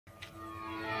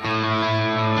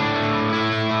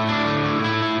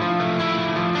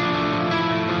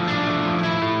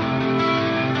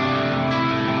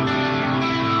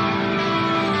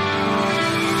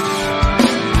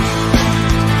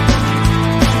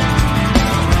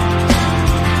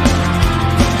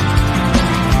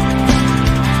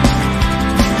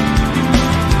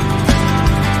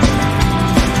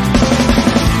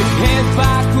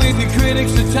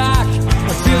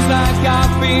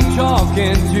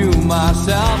to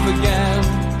myself again.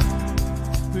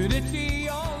 But it's the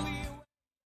only...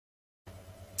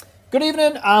 Good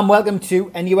evening and welcome to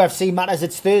NUFC Matters.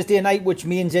 It's Thursday night, which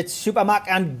means it's Super Mac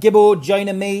and Gibbo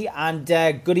joining me. And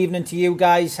good evening to you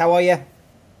guys. How are you?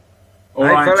 All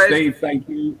right, Steve. Thank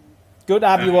you. Good to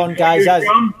have you on, guys.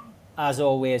 As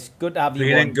always, good to have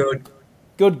you on. Good.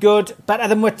 Good. Better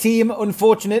than my team,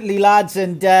 unfortunately, lads.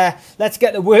 And let's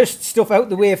get the worst stuff out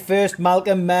the way first,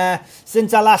 Malcolm.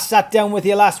 Since I last sat down with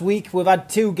you last week, we've had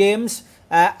two games,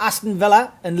 Aston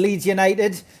Villa and Leeds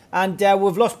United, and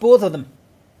we've lost both of them.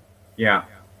 Yeah,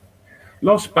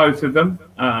 lost both of them.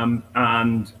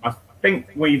 And I think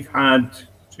we've had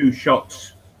two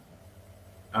shots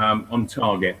on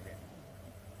target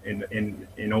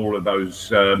in all of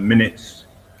those minutes.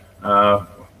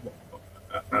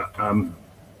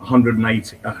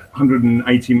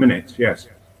 180 minutes, yes.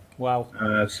 Wow.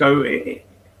 So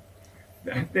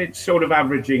it's sort of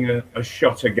averaging a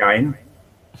shot a game.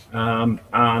 And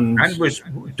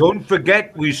don't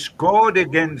forget, we scored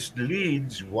against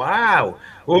Leeds. Wow.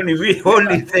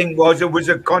 Only thing was, it was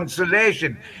a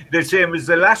consolation. The same as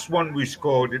the last one we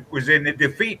scored, it was in a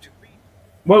defeat.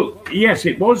 Well, yes,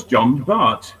 it was, John,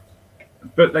 but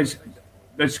they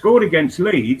scored against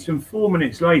Leeds and 4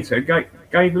 minutes later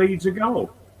gave Leeds a goal.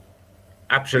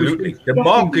 Absolutely. The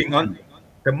marking on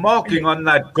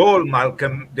that goal,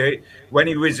 Malcolm, when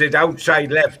he was at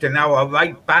outside left in our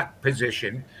right back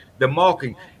position, the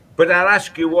marking. But I'll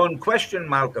ask you one question,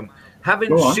 Malcolm.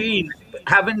 Having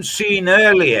seen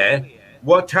earlier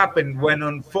what happened when,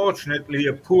 unfortunately,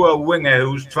 a poor winger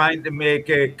who's trying to make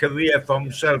a career for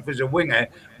himself as a winger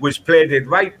was played at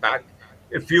right back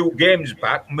a few games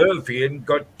back, Murphy, and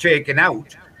got taken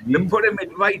out. They put him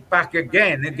at right back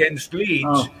again against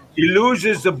Leeds. He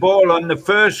loses the ball on the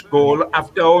first goal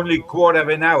after only quarter of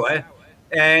an hour.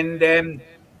 And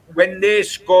when they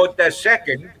scored their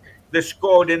second, they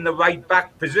scored in the right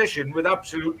back position with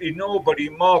absolutely nobody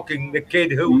marking the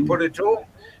kid who put it home,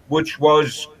 which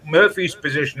was Murphy's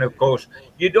position, of course.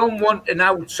 You don't want an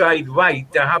outside right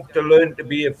to have to learn to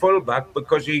be a fullback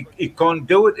because he can't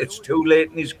do it. It's too late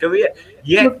in his career.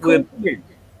 Yet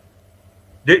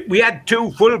we had two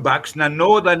fullbacks, and I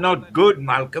know they're not good,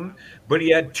 Malcolm, but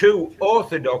he had two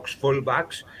orthodox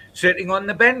fullbacks sitting on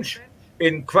the bench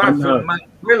in Kraft and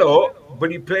Willow,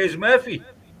 but he plays Murphy.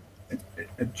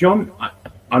 John,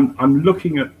 I'm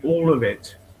looking at all of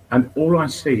it, and all I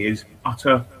see is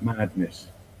utter madness.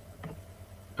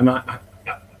 And I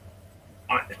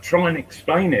try and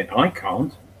explain it. I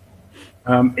can't.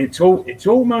 It's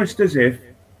almost as if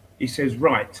he says,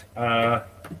 right,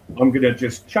 I'm going to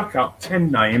just chuck up 10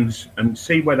 names and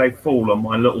see where they fall on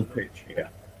my little pitch here.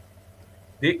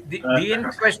 The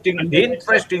interesting thing,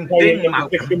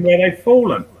 Malcolm, where they've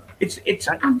fallen. It's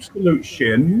absolute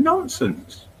sheer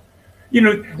nonsense. You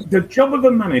know, the job of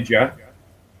a manager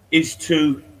is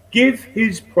to give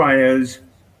his players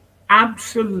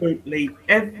absolutely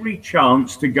every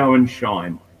chance to go and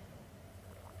shine.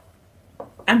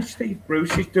 And Steve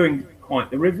Bruce is doing quite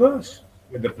the reverse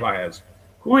with the players.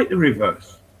 Quite the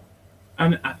reverse.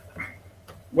 And,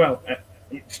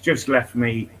 it's just left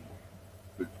me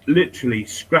literally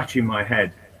scratching my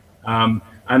head.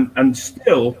 And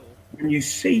still, when you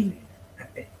see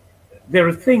there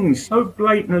are things so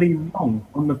blatantly wrong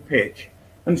on the pitch,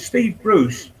 and Steve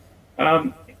Bruce,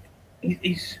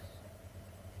 he's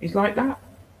like that.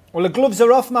 Well, the gloves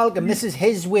are off, Malcolm. This is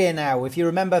his way now. If you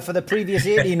remember, for the previous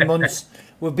 18 months,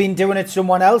 we've been doing it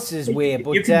someone else's way.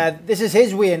 But this is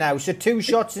his way now. So 2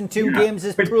 shots in 2 games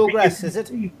is progress, is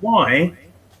it? Why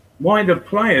the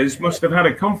players must have had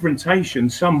a confrontation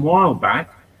some while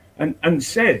back and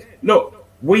said, look,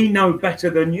 we know better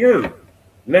than you.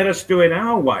 Let us do it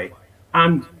our way.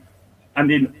 And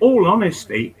in all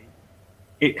honesty,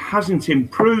 it hasn't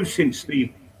improved since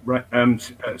Steve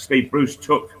Bruce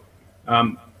took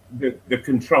the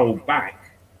control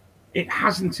back. It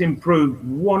hasn't improved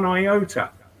one iota.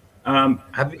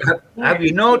 Have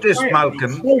you noticed,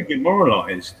 Malcolm? So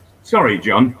demoralised. Sorry,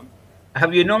 John.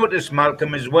 Have you noticed,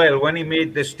 Malcolm, as well, when he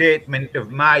made the statement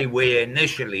of my way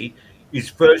initially, his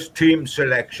first team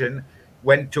selection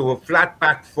went to a flat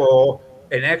back 4,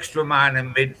 an extra man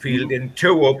in midfield, and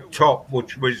 2 up top,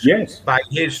 which was, by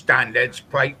his standards,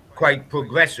 quite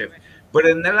progressive. But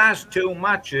in the last 2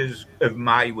 matches of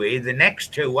my way, the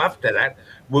next 2 after that,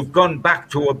 we've gone back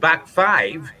to a back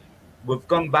 5.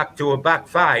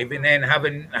 And then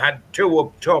having had 2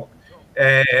 up top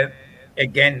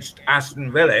against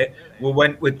Aston Villa, we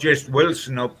went with just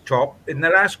Wilson up top in the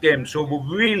last game. So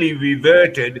we really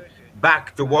reverted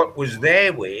back to what was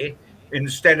their way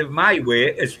instead of my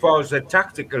way as far as the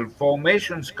tactical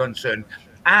formation's concerned.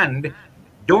 And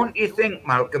don't you think,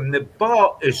 Malcolm, the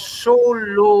bar is so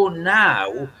low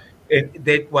now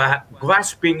that we're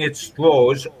grasping at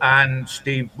straws, and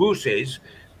Steve Bruce is,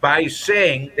 by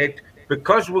saying that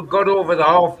because we got over the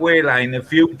halfway line a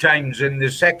few times in the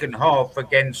second half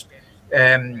against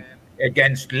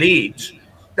Leeds,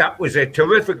 that was a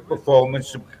terrific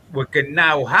performance. We can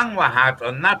now hang our hat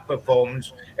on that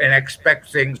performance and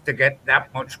expect things to get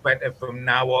that much better from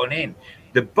now on in.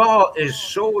 The bar is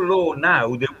so low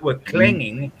now that we're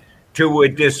clinging to a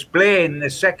display in the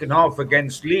second half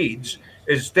against Leeds,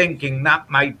 is thinking that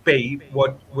might be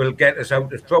what will get us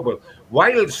out of trouble.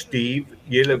 While, Steve,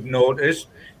 you'll have noticed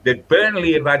that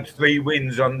Burnley have had 3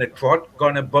 wins on the trot,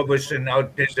 gone above us and are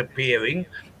disappearing.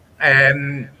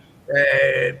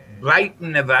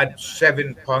 Brighton have had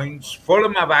 7 points.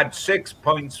 Fulham have had 6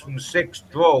 points from 6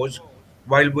 draws,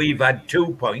 while we've had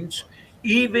 2 points.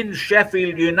 Even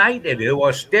Sheffield United, who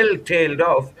are still tailed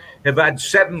off, have had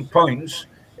 7 points,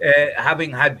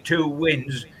 having had 2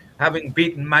 wins, having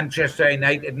beaten Manchester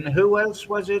United. And who else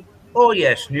was it? Oh,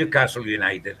 yes, Newcastle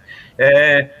United.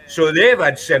 So they've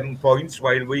had 7 points,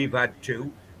 while we've had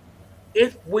 2.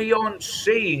 If we aren't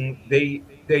seeing the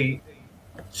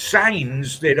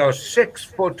signs that are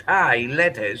 6-foot-high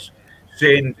letters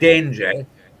saying danger,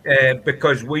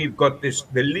 because we've got the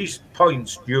least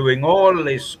points during all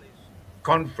this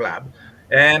conflab,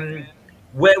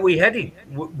 where are we heading?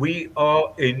 We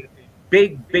are in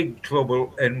big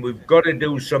trouble, and we've got to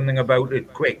do something about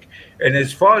it quick. And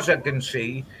as far as I can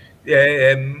see,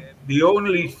 the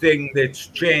only thing that's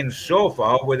changed so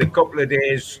far, with a couple of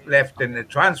days left in the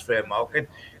transfer market,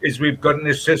 is we've got an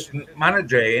assistant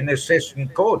manager, an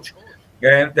assistant coach.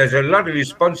 There's a lot of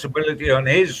responsibility on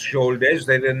his shoulders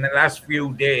that in the last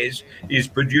few days he's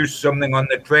produced something on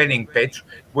the training pitch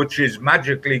which is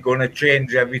magically going to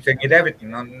change everything at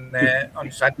Everton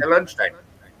on Saturday lunchtime.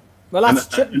 Well, that's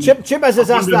Chippers has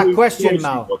asked that question,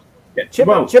 Mal.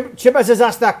 Chippers has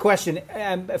asked that question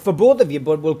for both of you,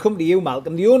 but we'll come to you,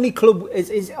 Malcolm. The only club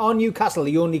is Newcastle,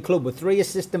 the only club with 3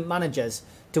 assistant managers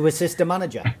to assist a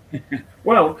manager.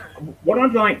 Well, what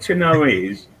I'd like to know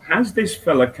is, has this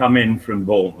fella come in from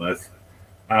Bournemouth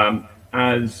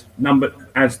as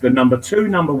the number 2,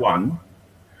 number 1,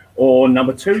 or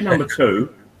number 2, number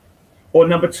 2, or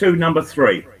number 2, number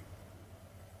 3?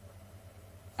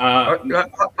 Are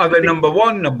they number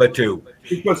 1, number 2?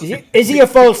 Is he a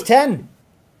false 10?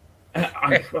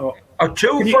 Or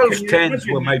 2 false 10s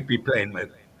we might be playing with.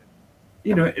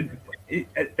 You know,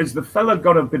 has the fella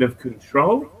got a bit of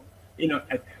control? You know,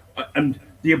 and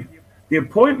the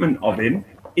appointment of him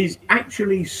is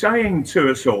actually saying to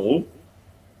us all,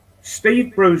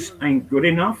 Steve Bruce ain't good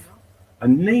enough,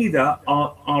 and neither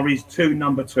are his 2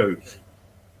 number 2s.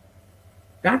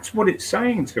 That's what it's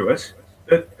saying to us,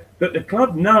 that the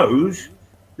club knows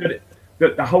that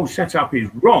the whole setup is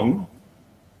wrong,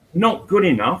 not good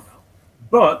enough,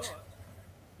 but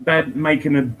they'd make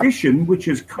an addition which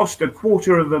has cost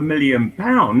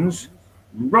 £250,000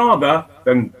 rather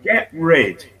than get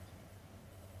rid.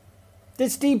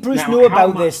 Did Steve Bruce know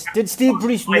about this? Did Steve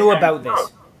Bruce know about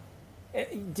this?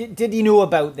 Did he know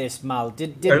about this, Mal?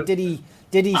 Did he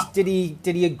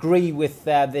agree with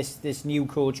this new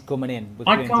coach coming in?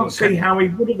 I can't see how he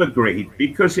would have agreed,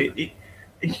 because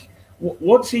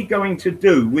what's he going to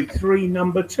do with 3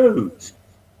 number 2s?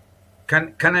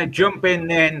 Can I jump in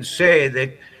there and say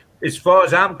that, as far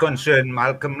as I'm concerned,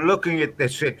 Malcolm, looking at the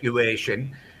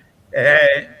situation,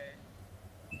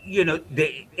 you know,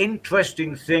 the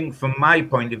interesting thing from my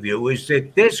point of view is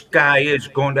that this guy is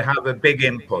going to have a big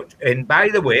input. And by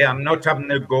the way, I'm not having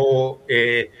to go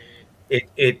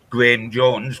at Graham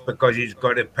Jones, because he's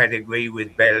got a pedigree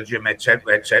with Belgium,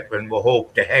 etc., and we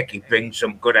hope to heck he brings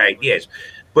some good ideas.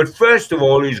 But first of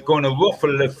all, he's going to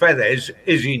ruffle the feathers,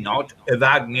 is he not, of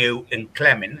Agnew and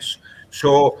Clements,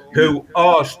 who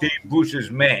are Steve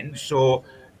Bruce's men. So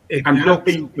it have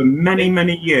been for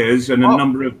many years in a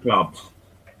number of clubs.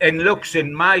 And looks, to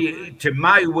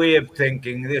my way of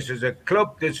thinking, this is a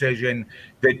club decision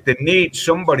that they need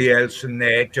somebody else in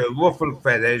there to ruffle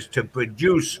feathers, to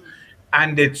produce,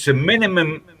 and it's a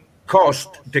minimum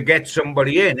cost to get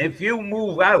somebody in. If you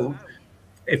move out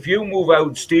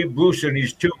Steve Bruce and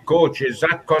his 2 coaches,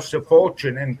 that costs a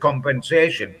fortune in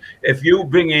compensation. If you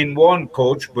bring in 1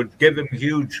 coach but give him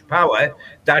huge power,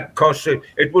 that costs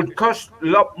it would cost a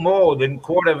lot more than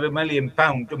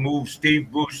 £250,000 to move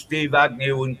Steve Bruce, Steve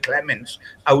Agnew and Clements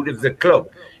out of the club.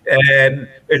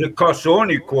 It costs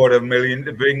only £250,000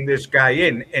 to bring this guy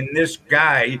in, and this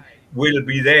guy will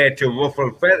be there to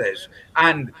ruffle feathers.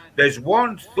 And there's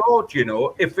one thought, you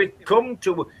know, if it come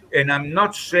to, and I'm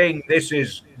not saying this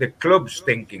is the club's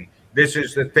thinking, This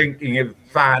is the thinking of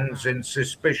fans and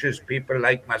suspicious people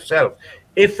like myself.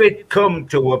 If it come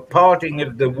to a parting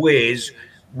of the ways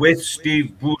with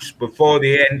Steve Bruce before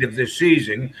the end of the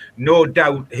season, no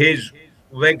doubt his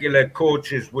regular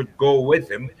coaches would go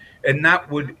with him, and that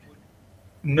would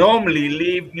normally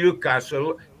leave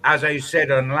Newcastle, as I said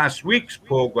on last week's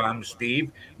programme,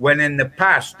 Steve, when in the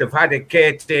past they've had a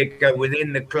caretaker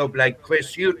within the club like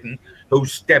Chris Hughton, who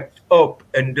stepped up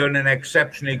and done an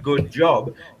exceptionally good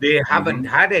job. They haven't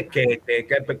had a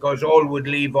caretaker because all would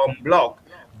leave on block.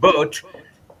 But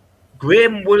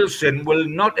Graham Wilson will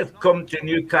not have come to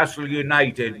Newcastle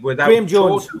United without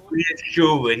total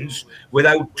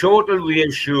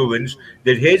reassurance,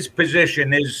 that his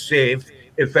position is safe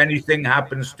if anything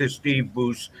happens to Steve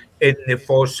Bruce in the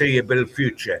foreseeable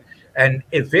future. And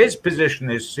if his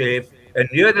position is safe and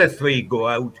the other three go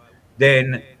out,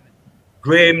 then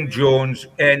Graham Jones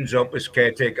ends up as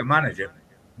caretaker manager.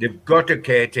 They've got a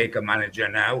caretaker manager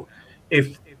now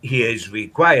if he is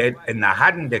required, and they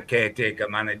hadn't a caretaker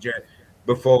manager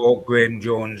before Graham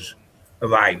Jones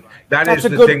arrived. That's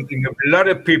the thinking of a lot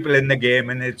of people in the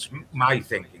game, and it's my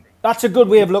thinking. That's a good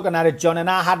way of looking at it, John, and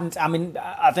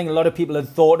I think a lot of people had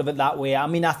thought of it that way. I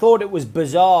mean, I thought it was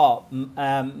bizarre,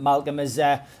 Malcolm, as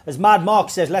Mad Mark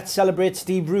says, let's celebrate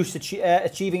Steve Bruce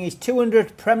achieving his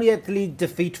 200th Premier League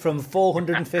defeat from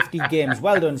 450 games.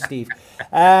 Well done, Steve.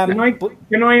 Can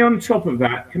I, on top of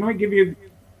that, can I give you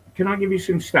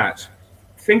some stats?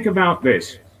 Think about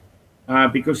this,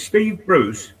 because Steve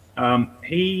Bruce,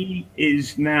 he's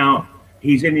in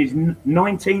his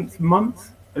 19th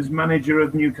month as manager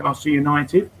of Newcastle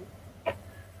United.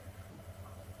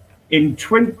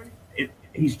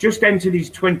 He's just entered his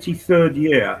 23rd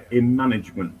year in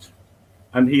management,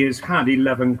 and he has had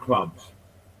 11 clubs.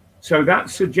 So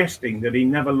that's suggesting that he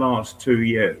never lasts 2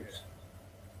 years.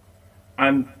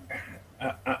 And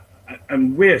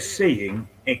we're seeing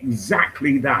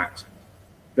exactly that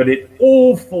it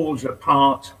all falls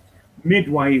apart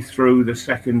midway through the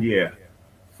second year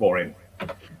for him.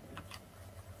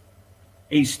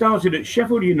 He started at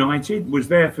Sheffield United, was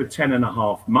there for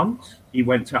 10.5 months. He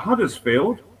went to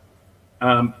Huddersfield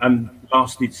and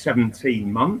lasted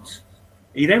 17 months.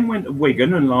 He then went to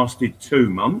Wigan and lasted 2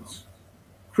 months.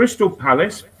 Crystal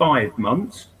Palace, 5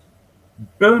 months.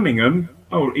 Birmingham,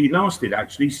 he lasted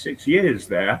actually 6 years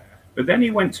there. But then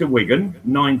he went to Wigan,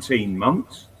 19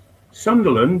 months.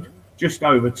 Sunderland, just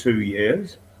over 2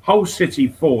 years. Hull City,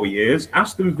 4 years.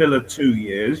 Aston Villa, 2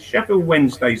 years. Sheffield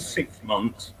Wednesday, 6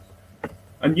 months.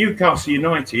 And Newcastle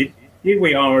United, here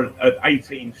we are at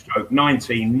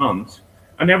 18/19 months,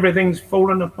 and everything's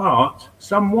fallen apart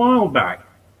some while back.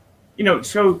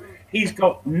 So he's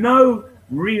got no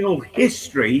real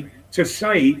history to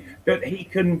say that he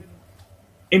can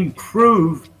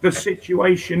improve the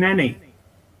situation any.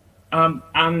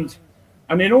 And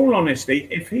in all honesty,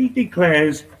 if he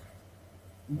declares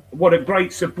what a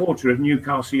great supporter of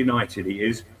Newcastle United he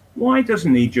is, why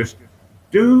doesn't he just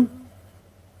do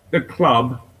the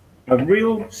club a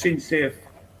real sincere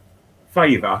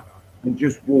favour and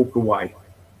just walk away?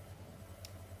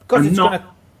 Because it's going to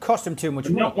cost him too much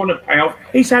money. Not want to pay off.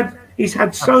 He's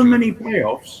had so many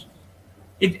payoffs,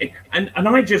 and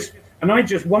I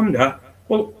just wonder.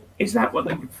 Well, is that what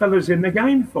the fella's in the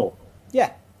game for?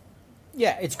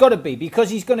 Yeah, it's got to be, because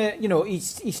he's going to,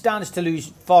 he stands to lose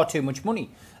far too much money.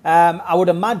 I would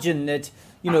imagine that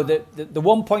the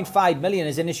 1.5 million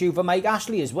is an issue for Mike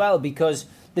Ashley as well, because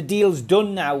the deal's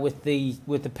done now with the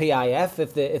PIF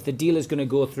if the deal is going to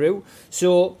go through.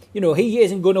 So, he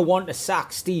isn't going to want to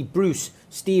sack Steve Bruce,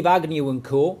 Steve Agnew and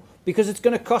co, because it's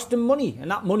going to cost him money,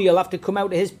 and that money will have to come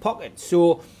out of his pocket.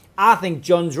 So I think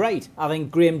John's right. I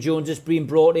think Graham Jones has been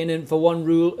brought in for one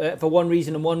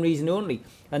reason and one reason only.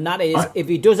 And that is, if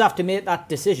he does have to make that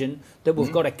decision, that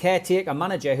we've got a caretaker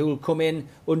manager who will come in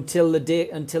until the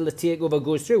takeover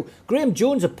goes through. Graham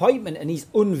Jones' appointment and his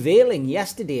unveiling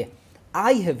yesterday,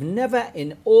 I have never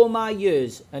in all my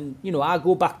years, and I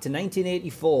go back to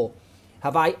 1984,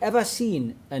 have I ever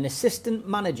seen an assistant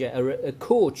manager or a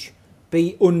coach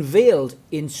be unveiled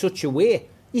in such a way.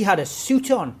 He had a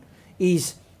suit on.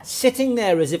 He's sitting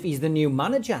there as if he's the new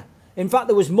manager. In fact,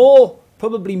 there was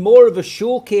probably more of a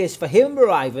showcase for him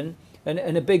arriving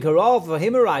and a big hurrah for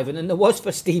him arriving than there was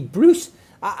for Steve Bruce.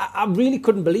 I really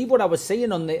couldn't believe what I was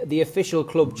seeing on the official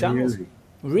club channels.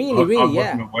 Really, I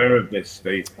yeah. wasn't aware of this,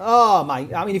 Steve. Oh my!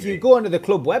 I mean, if you go onto the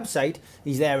club website,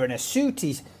 he's there in a suit.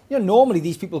 Normally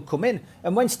these people come in,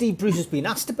 and when Steve Bruce has been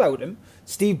asked about him,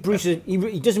 Steve Bruce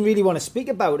he doesn't really want to speak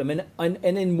about him. And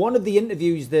in one of the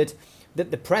interviews that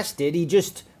the press did, he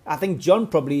just I think John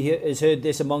probably has heard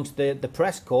this amongst the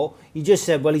press corps. He just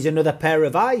said, well, he's another pair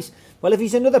of eyes. Well, if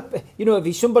he's another, if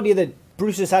he's somebody that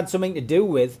Bruce has had something to do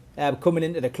with coming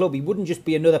into the club, he wouldn't just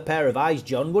be another pair of eyes,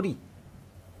 John, would he?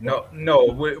 No,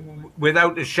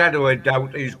 without a shadow of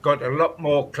doubt, he's got a lot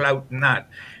more clout than that.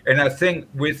 And I think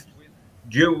with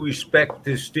due respect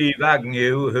to Steve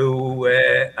Agnew, who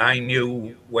I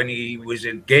knew when he was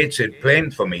at Gateshead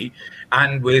playing for me,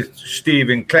 and with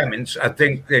Stephen Clements, I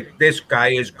think that this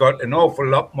guy has got an awful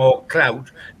lot more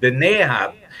clout than they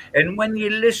have. And when you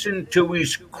listen to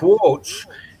his quotes,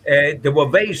 they were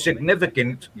very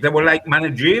significant. They were like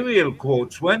managerial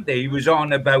quotes, weren't they? He was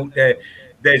on about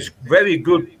there's very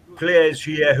good players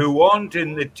here who aren't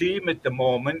in the team at the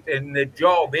moment, and the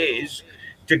job is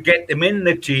to get them in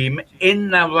the team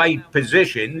in the right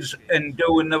positions and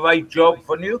doing the right job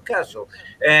for Newcastle.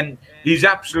 And he's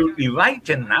absolutely right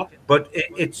in that, but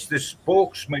it's the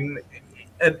spokesman,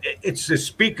 it's the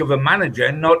speak of a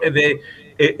manager, not of a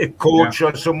coach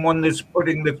or someone that's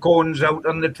putting the cones out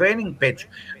on the training pitch.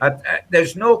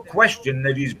 There's no question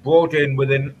that he's brought in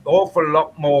with an awful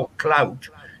lot more clout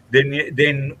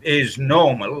than is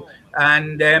normal,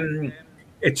 and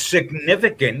it's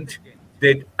significant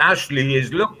that Ashley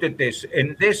has looked at this,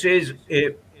 and this is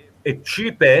a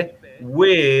cheaper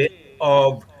way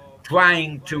of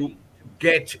trying to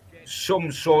get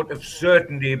some sort of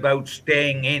certainty about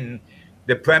staying in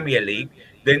the Premier League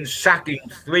than sacking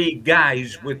 3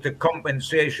 guys with the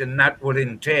compensation that would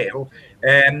entail.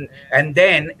 And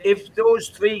then if those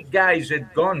 3 guys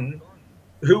had gone,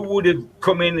 who would have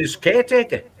come in as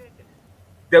caretaker?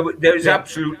 There's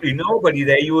absolutely nobody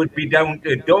there. You would be down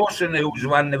to Dawson, who's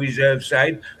on the reserve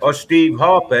side, or Steve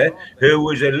Harper, who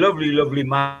was a lovely, lovely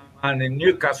man in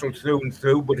Newcastle through and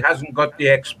through, but hasn't got the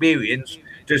experience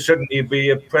to suddenly be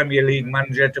a Premier League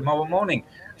manager tomorrow morning.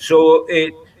 So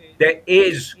there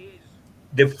is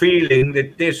the feeling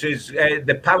that this is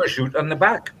the parachute on the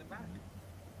back.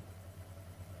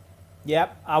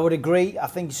 Yep, I would agree. I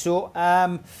think so.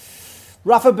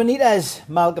 Rafa Benitez,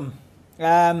 Malcolm.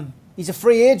 He's a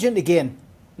free agent again.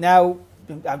 Now,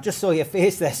 I just saw your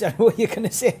face there, so I know what you're going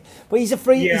to say. But he's a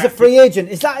free agent.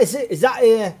 Is that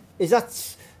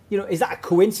a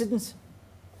coincidence?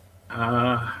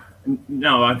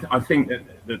 No, I think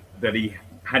that he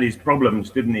had his problems,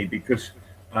 didn't he? Because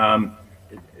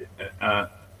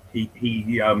he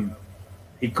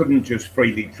couldn't just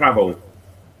freely travel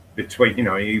between.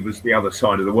 He was the other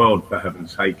side of the world, for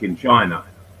heaven's sake, in China,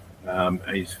 and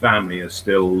his family is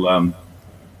still on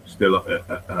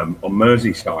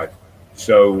Merseyside.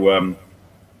 So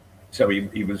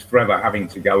he was forever having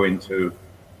to go into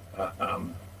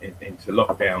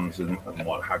lockdowns and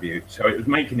what have you. So it was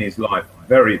making his life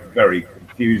very, very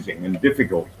confusing and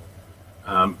difficult.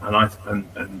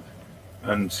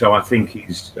 And so I think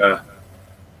he's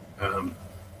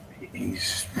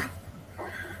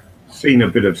seen a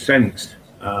bit of sense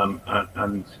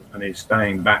and is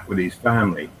staying back with his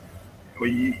family.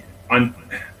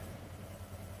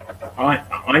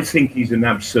 I think he's an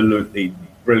absolutely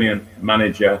brilliant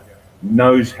manager,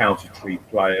 knows how to treat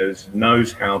players,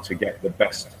 knows how to get the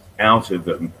best out of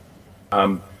them.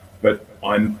 But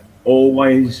I'm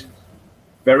always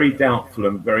very doubtful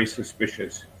and very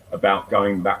suspicious about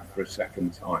going back for a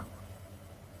second time.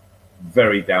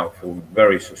 Very doubtful,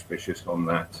 very suspicious on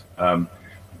that.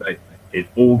 It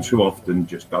all too often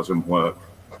just doesn't work.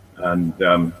 And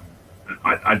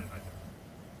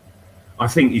I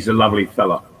think he's a lovely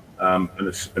fella and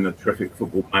a terrific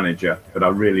football manager, but I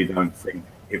really don't think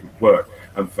it would work.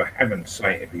 And for heaven's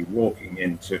sake, if he's walking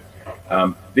into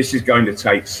this is going to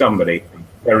take somebody a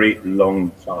very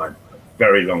long time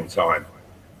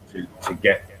to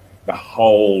get the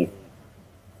whole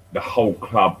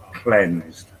club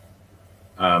cleansed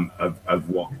of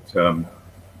what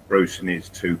Bruce and his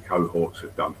 2 cohorts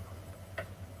have done.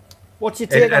 What's your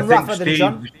take on Rafa then,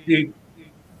 John?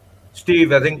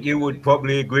 Steve, I think you would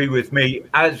probably agree with me.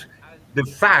 As the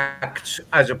facts,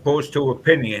 as opposed to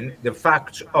opinion, the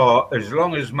facts are, as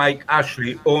long as Mike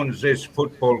Ashley owns this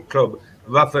football club,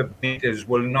 Rafa Benitez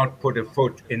will not put a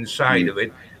foot inside of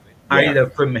it, either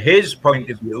from his point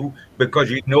of view, because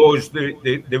he knows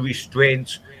the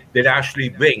restraints that Ashley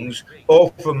brings,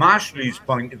 or from Ashley's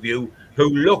point of view, who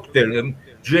looked at him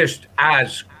just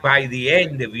as, by the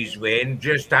end of his reign,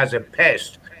 just as a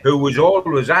pest, who was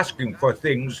always asking for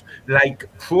things like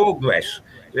progress.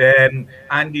 And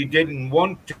he didn't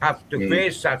want to have to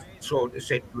face that sort of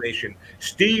situation.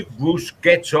 Steve Bruce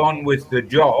gets on with the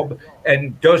job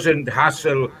and doesn't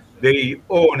hassle the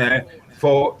owner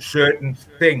for certain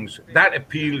things. That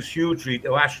appeals hugely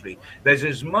to Ashley. There's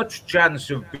as much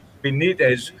chance of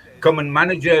Benitez coming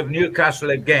manager of Newcastle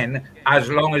again, as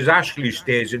long as Ashley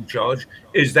stays in charge,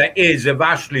 is there is of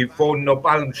Ashley phoning up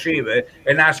Alan Shearer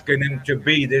and asking him to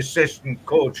be the assistant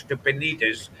coach to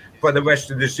Benitez for the rest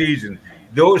of the season.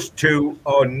 Those two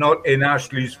are not in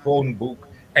Ashley's phone book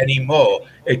anymore.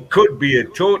 It could be a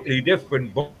totally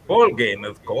different ball game,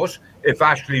 of course, if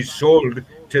Ashley's sold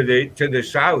to the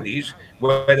Saudis,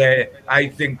 whether I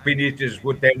think Benitez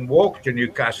would then walk to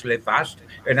Newcastle if asked,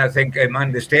 and I think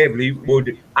Amanda Staveley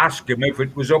would ask him if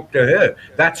it was up to her.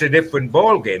 That's a different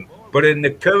ball game. But in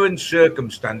the current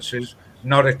circumstances,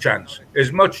 not a chance.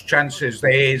 As much chance as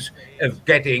there is of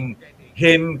getting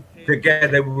him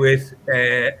together with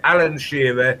Alan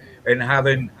Shearer and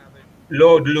having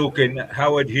Lord Lucan,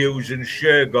 Howard Hughes and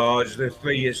Shergar as the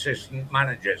three assistant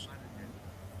managers.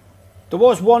 There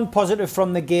was one positive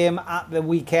from the game at the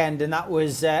weekend, and that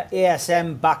was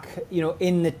ASM back,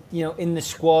 in the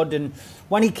squad. And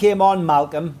when he came on,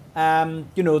 Malcolm,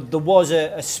 there was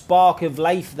a spark of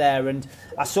life there. And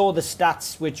I saw the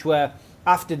stats, which were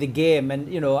after the game,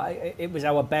 and it was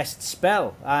our best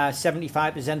spell.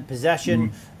 75%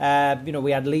 possession.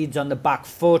 We had leads on the back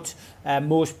foot.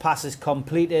 Most passes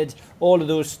completed. All of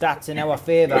those stats in our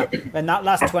favour. And that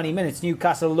last 20 minutes,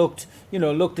 Newcastle looked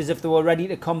as if they were ready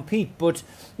to compete. But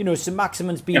St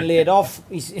Maximin's been laid off.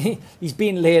 He's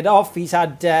been laid off. He's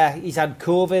had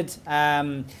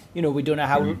COVID. We don't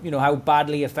know how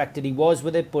badly affected he was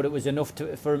with it, but it was enough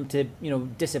for him to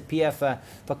disappear for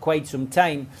quite some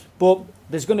time. But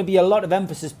there's going to be a lot of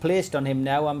emphasis placed on him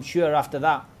now, I'm sure, after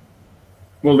that.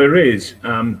 Well, there is,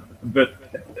 but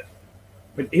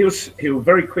he'll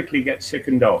very quickly get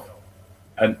sickened off,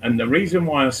 and the reason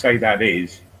why I say that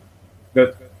is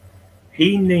that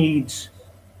he needs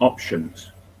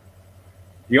options.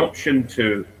 The option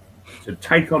to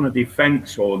take on a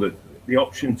defence, or the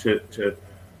option to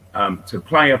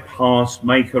play a pass,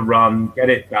 make a run, get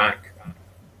it back.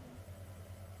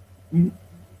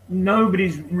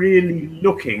 Nobody's really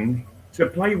looking to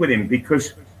play with him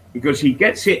because he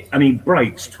gets it and he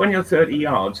breaks 20 or 30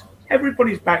 yards.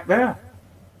 Everybody's back there.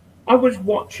 I was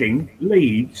watching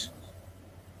Leeds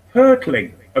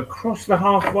hurtling across the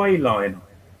halfway line,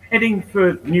 heading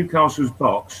for Newcastle's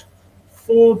box.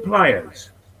 Four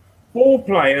players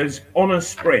on a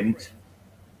sprint,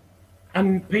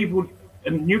 and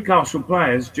Newcastle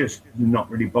players just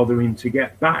not really bothering to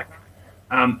get back.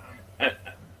 And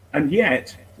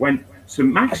yet, when St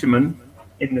Maximin,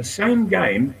 in the same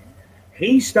game,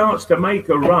 he starts to make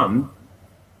a run,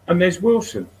 and there's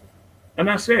Wilson, and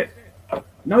that's it.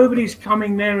 Nobody's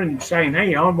coming there and saying,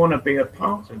 hey, I want to be a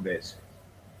part of this.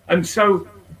 And so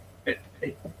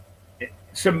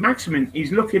St Maximin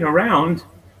is looking around,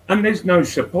 and there's no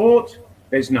support,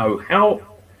 there's no help.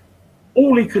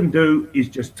 All he can do is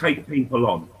just take people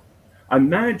on.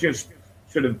 And they're just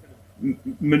sort of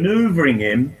manoeuvring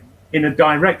him in a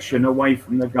direction away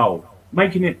from the goal,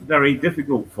 making it very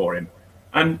difficult for him.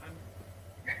 And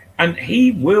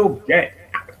he will get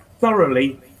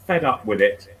thoroughly fed up with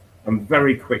it, and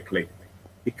very quickly,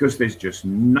 because there's just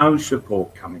no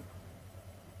support coming.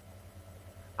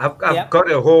 I've got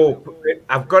to hope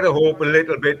a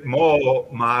little bit more,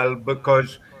 Mal,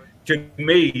 because to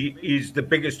me he's the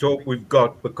biggest hope we've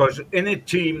got. Because in a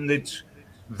team that's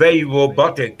very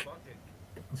robotic,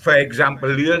 for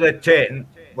example, the other 10,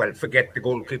 well, forget the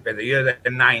goalkeeper, the other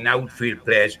 9 outfield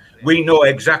players, we know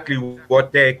exactly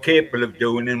what they're capable of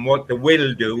doing and what they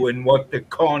will do and what they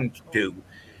can't do.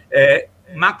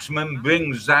 Maximin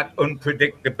brings that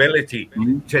unpredictability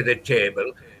to the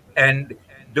table, and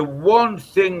the one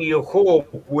thing you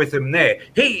hope with him there,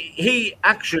 he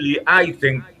actually, I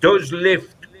think, does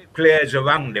lift players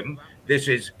around him. This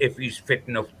is if he's fit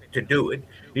enough to do it.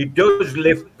 He does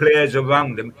lift players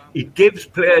around him. He gives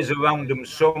players around him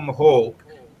some hope,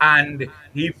 and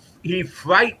he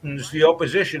frightens the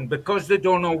opposition because they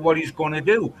don't know what he's going to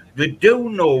do. They do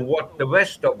know what the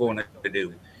rest are going to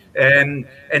do. And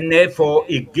therefore,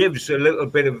 it gives a little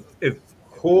bit of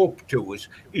hope to us.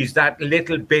 Is that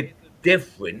little bit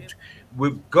different?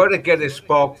 We've got to get a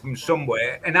spark from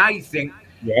somewhere. And I think,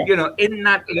 in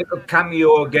that little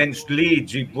cameo against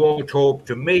Leeds, he brought hope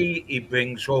to me. He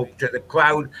brings hope to the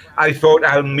crowd. I thought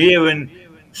Almiron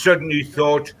suddenly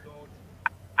thought,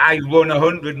 I run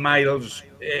 100 miles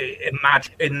a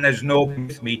match and there's nobody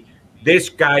with me. This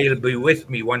guy will be with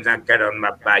me once I get on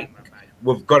my bike.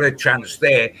 We've got a chance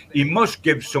there. He must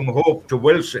give some hope to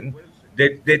Wilson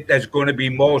that there's going to be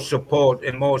more support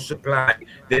and more supply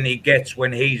than he gets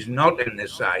when he's not in the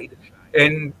side.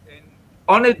 And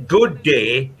on a good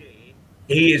day,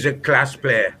 he is a class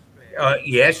player.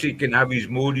 Yes, he can have his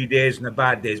moody days and the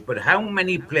bad days, but how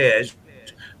many players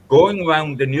going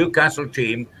around the Newcastle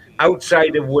team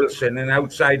outside of Wilson and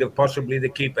outside of possibly the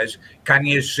keepers can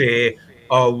you say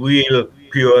are real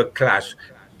pure class?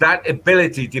 That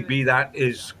ability to be that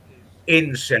is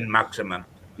in St. Maximum.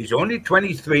 He's only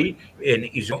 23 and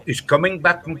he's coming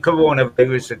back from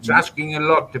coronavirus. It's asking a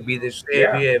lot to be the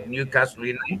saviour of Newcastle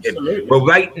United. Absolutely. But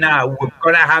right now, we've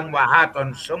got to hang our hat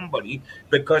on somebody,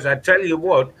 because I tell you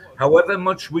what, however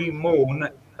much we moan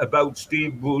about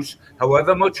Steve Bruce,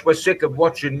 however much we're sick of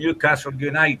watching Newcastle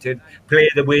United play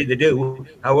the way they do,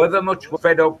 however much we're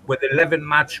fed up with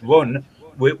 11-match run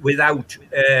without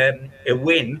a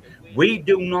win, we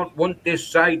do not want this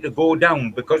side to go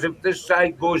down, because if this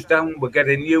side goes down, we'll get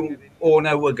a new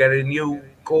owner, we'll get a new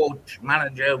coach,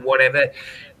 manager, whatever.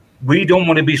 We don't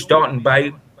want to be starting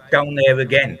by down there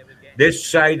again. This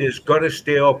side has got to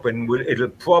stay up, and it'll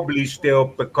probably stay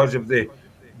up because of the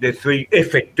three,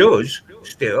 if it does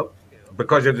stay up,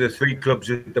 because of the three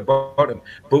clubs at the bottom.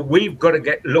 But we've got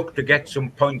to look to get some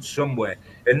points somewhere.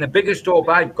 And the biggest hope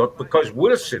I've got, because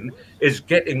Wilson is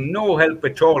getting no help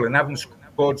at all and having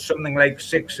scored something like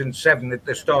 6 and 7 at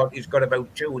the start. He's got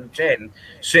about 2 and 10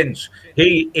 since.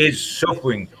 He is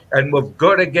suffering, and we've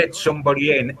got to get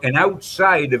somebody in. And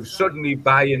outside of suddenly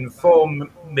buying 4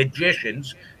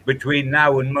 magicians between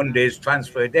now and Monday's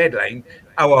transfer deadline,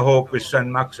 our hope is St.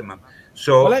 Maximum.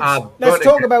 So let's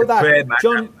talk about that,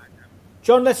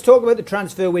 John. Let's talk about the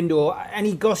transfer window.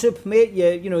 Any gossip, mate?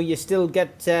 You still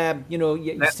get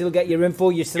you still get your info.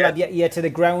 You still have your ear to the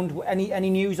ground. Any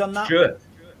news on that?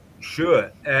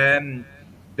 Sure.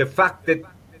 The fact that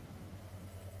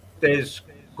there's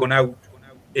gone out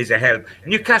is a help.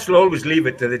 Newcastle always leave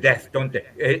it to the death, don't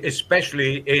they?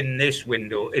 Especially in this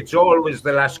window. It's always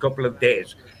the last couple of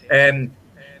days.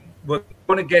 We're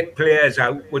going to get players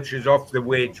out, which is off the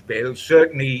wage bill.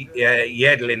 Certainly,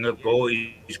 Yedlin will go.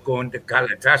 He's going to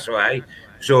Galatasaray,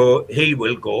 so he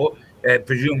will go.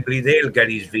 Presumably, they'll get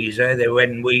his visa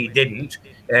when we didn't.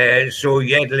 So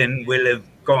Yedlin will have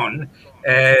gone.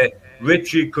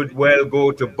 Richie could well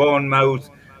go to Bournemouth.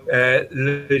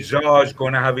 Lazar's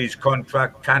going to have his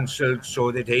contract cancelled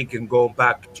so that he can go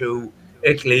back to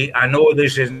Italy. I know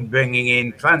this isn't bringing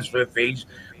in transfer fees,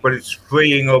 but it's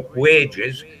freeing up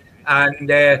wages.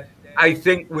 And I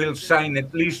think we'll sign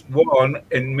at least 1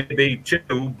 and maybe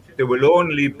 2. They will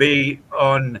only be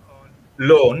on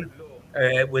loan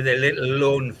with a little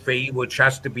loan fee, which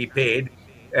has to be paid.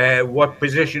 What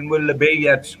position will they be?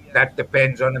 That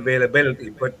depends on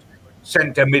availability. But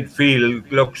centre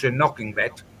midfield looks a knocking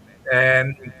bet.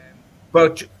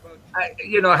 But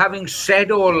having said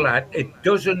all that, it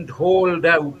doesn't hold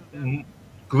out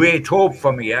great hope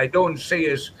for me. I don't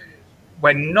see us.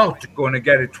 We're not going to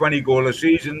get a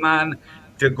 20-goal-a-season man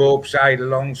to go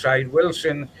alongside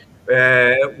Wilson.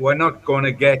 We're not going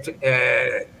to get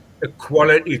a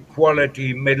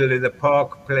quality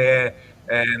middle-of-the-park player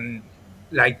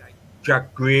like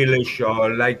Jack Grealish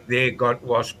or like they got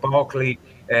Ross Barkley,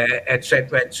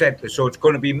 etc., etc. So it's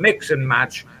going to be mix and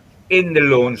match in the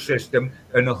loan system,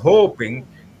 and hoping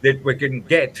that we can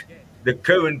get the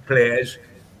current players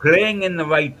playing in the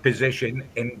right position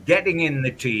and getting in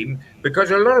the team, because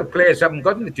a lot of players haven't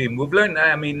gotten the team. We've learned,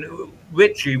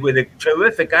 Richie, with a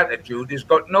terrific attitude, has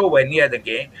got nowhere near the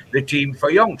team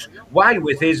for Yonks. Why,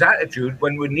 with his attitude,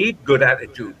 when we need good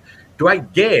attitude?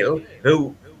 Dwight Gale,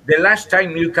 who the last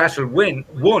time Newcastle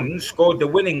won, scored the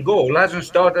winning goal, hasn't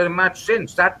started a match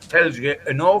since. That tells you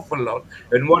an awful lot.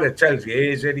 And what it tells you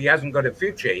is that he hasn't got a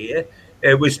future here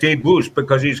with Steve Bruce,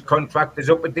 because his contract is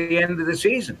up at the end of the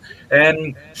season.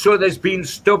 So there's been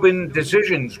stubborn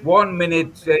decisions. 1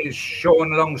 minute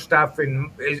Sean Longstaff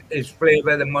in his flavour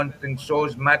of the month, and so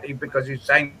is Matty because he's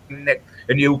signed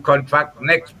a new contract.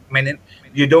 Next minute,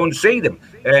 you don't see them.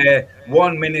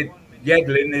 1 minute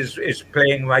Yedlin is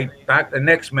playing right back. The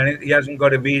next minute, he hasn't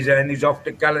got a visa and he's off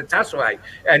to Galatasaray.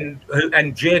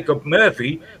 And Jacob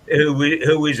Murphy,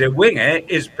 who is a winger,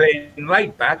 is playing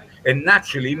right back and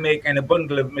naturally making a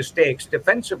bundle of mistakes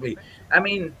defensively. I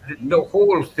mean, the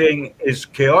whole thing is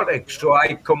chaotic. So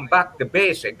I come back to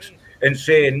basics and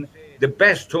saying the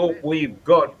best hope we've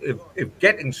got if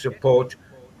getting support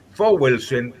for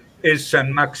Wilson is St.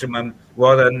 Maximum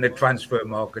rather than the transfer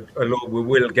market, although we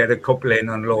will get a couple in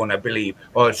on loan, I believe,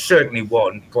 or certainly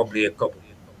 1, probably a couple.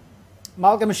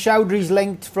 Malcolm Chowdhury's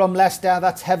linked from Leicester.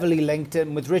 That's heavily linked,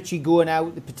 and with Richie going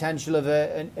out, the potential of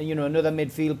another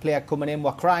midfield player coming in,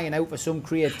 we're crying out for some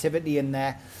creativity in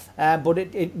there. But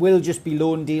it will just be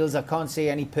loan deals. I can't see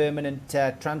any permanent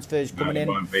transfers coming in.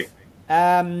 Won't be.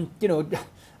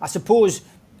 I suppose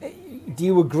Do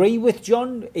you agree with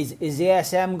John? Is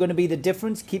ASM going to be the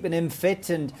difference, keeping him fit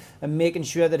and making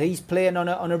sure that he's playing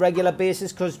on a regular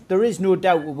basis? Because there is no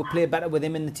doubt we will play better with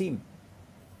him in the team.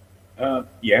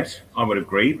 Yes, I would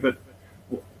agree. But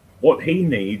what he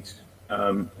needs,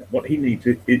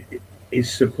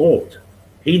 is support.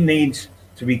 He needs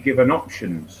to be given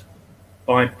options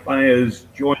by players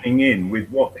joining in with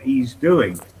what he's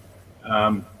doing,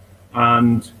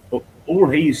 and all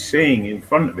he's seeing in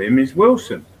front of him is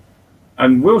Wilson.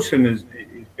 And Wilson is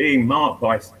being marked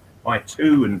by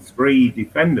 2 and 3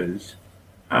 defenders,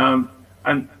 and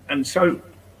so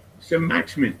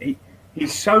Maximin,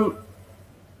 he's so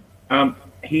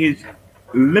he is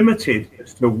limited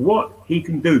as to what he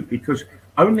can do, because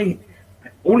all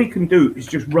he can do is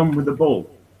just run with the ball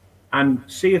and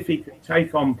see if he can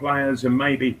take on players and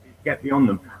maybe get beyond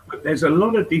them. But there's a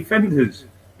lot of defenders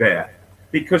there,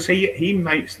 because he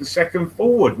makes the second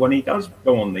forward when he does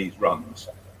go on these runs.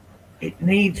 It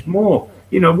needs more.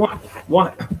 You know what?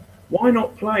 Why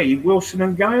not play Wilson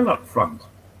and Gale up front?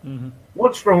 Mm-hmm.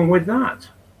 What's wrong with that?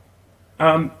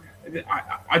 I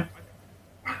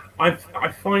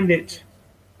find it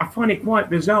quite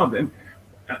bizarre.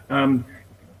 That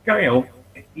Gale,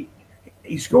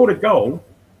 he scored a goal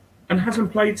and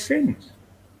hasn't played since.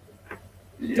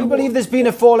 Do you believe there's been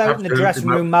a fallout in the dressing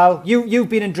room, Mal? You've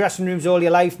been in dressing rooms all your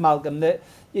life, Malcolm. That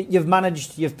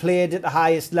you've played at the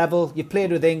highest level. You've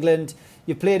played with England.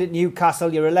 You've played at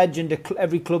Newcastle. You're a legend at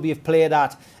every club you've played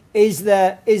at. Is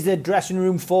the dressing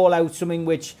room fallout something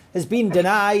which has been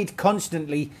denied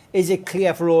constantly? Is it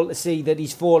clear for all to see that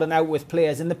he's fallen out with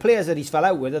players, and the players that he's fell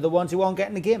out with are the ones who aren't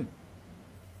getting the game?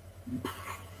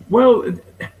 Well,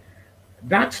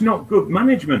 that's not good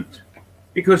management,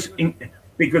 because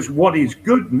what is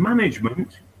good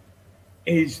management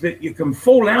is that you can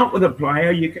fall out with a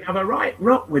player, you can have a right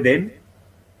rock with him,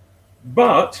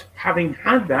 but having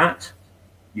had that,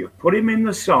 you put him in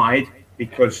the side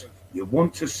because you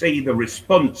want to see the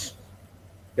response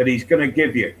that he's going to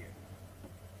give you.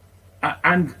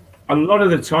 And a lot of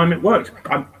the time it works.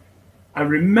 I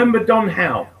remember Don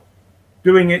Howe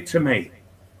doing it to me.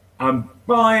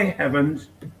 By heavens,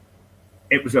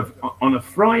 it was on a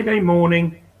Friday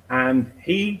morning, and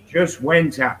he just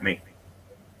went at me.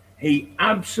 He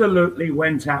absolutely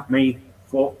went at me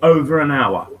for over an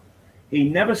hour. He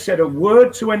never said a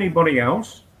word to anybody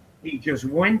else. He just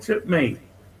went at me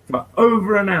for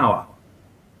over an hour.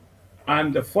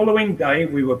 And the following day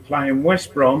we were playing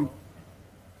West Brom,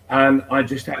 and I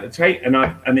just had to take, and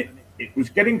it was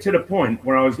getting to the point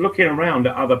where I was looking around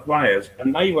at other players,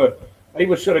 and they were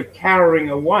sort of cowering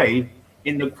away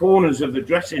in the corners of the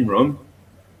dressing room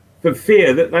for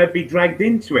fear that they'd be dragged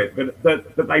into it,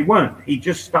 but they weren't. He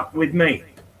just stuck with me.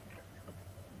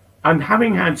 And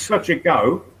having had such a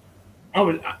go, I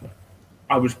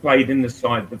was played in the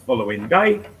side the following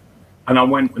day, and I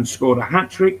went and scored a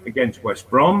hat-trick against West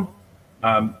Brom,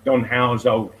 Don Howe's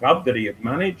old club that he had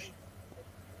managed.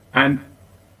 And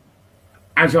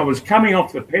as I was coming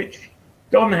off the pitch,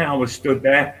 Don Howe was stood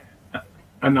there,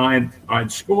 and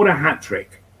I'd scored a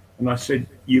hat-trick. And I said,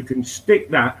 "You can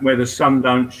stick that where the sun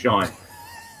don't shine."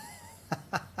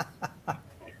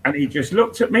 And he just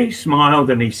looked at me,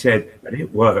 smiled, and he said, "But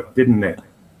it worked, didn't it?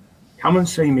 Come and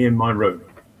see me in my room."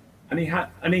 And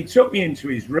he took me into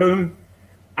his room,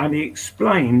 and he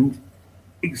explained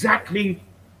exactly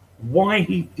why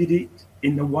he did it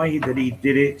in the way that he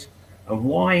did it, and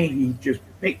why he just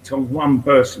picked on one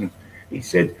person. He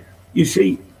said, "You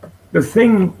see, the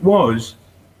thing was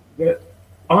that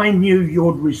I knew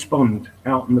you'd respond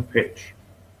out on the pitch."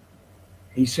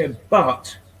 He said,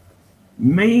 "But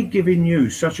me giving you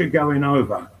such a going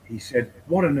over," he said,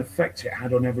 "what an effect it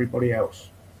had on everybody else.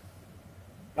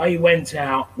 They went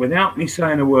out without me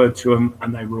saying a word to them,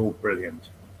 and they were all brilliant."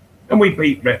 And we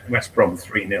beat West Brom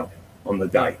 3-0 on the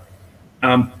day.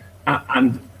 And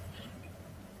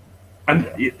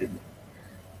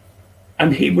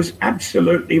he was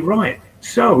absolutely right.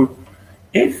 So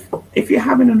if you're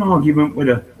having an argument with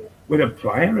a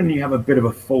player and you have a bit of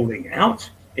a falling out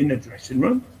in the dressing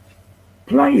room,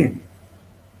 play him.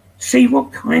 See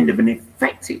what kind of an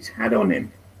effect it's had on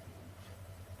him.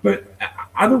 But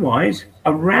otherwise,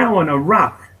 a row and a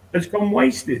ruck has gone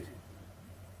wasted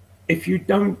if you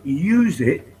don't use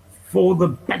it for the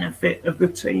benefit of the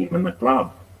team and the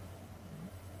club.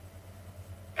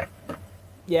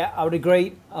 Yeah, I would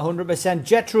agree 100%.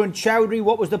 Jetro and Chowdhury,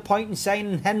 what was the point in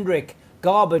signing Hendrick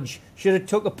garbage. Should have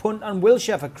took a punt on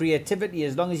Wilshere for creativity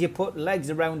as long as you put legs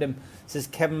around him, says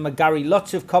Kevin McGarry.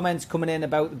 Lots of comments coming in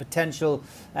about the potential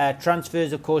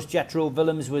transfers. Of course, Jetro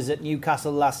Willems was at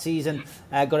Newcastle last season,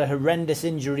 got a horrendous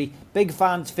injury. Big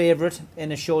fans' favourite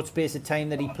in a short space of time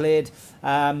that he played.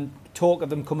 Talk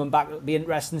of him coming back will be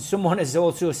interesting. Someone has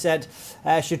also said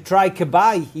should try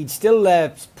Cabaye. He'd still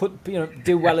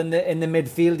do well in the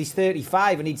midfield. He's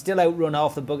 35 and he'd still outrun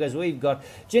half the buggers we've got.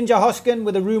 Ginger Hoskin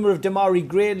with a rumour of Damari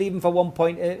Gray leaving for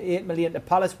 1.8 million to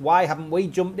Palace. Why haven't we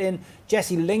jumped in?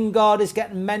 Jesse Lingard is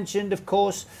getting mentioned, of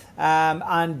course,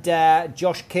 and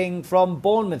Josh King from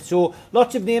Bournemouth. So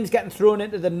lots of names getting thrown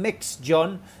into the mix,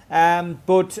 John.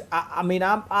 But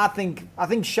I think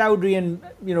Chowdhury and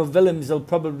Willems will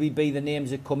probably be the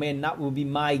names that come in. That will be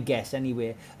my guess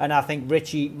anyway. And I think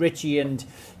Richie and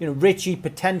Richie,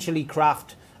 potentially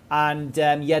Kraft, and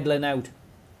Yedlin out.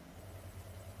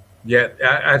 Yeah,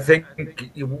 I think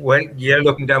you're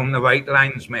looking down the right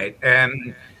lines, mate.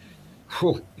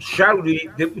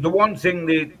 Chowdhury, the one thing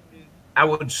that I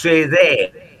would say there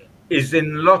is,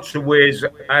 in lots of ways,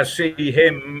 I see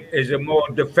him as a more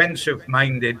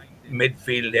defensive-minded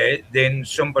midfielder than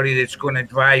somebody that's going to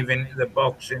drive into the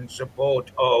box in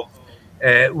support of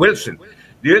Wilson.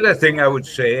 The other thing I would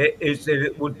say is that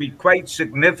it would be quite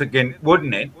significant,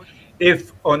 wouldn't it,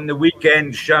 if on the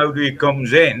weekend Chowdhury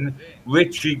comes in,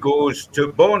 Richie goes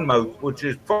to Bournemouth, which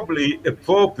is probably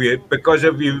appropriate because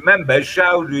if you remember,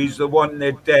 Chowdhury's the one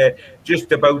that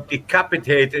just about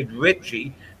decapitated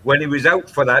Richie when he was out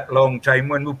for that long time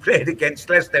when we played against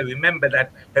Leicester. Remember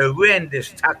that horrendous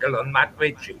tackle on Matt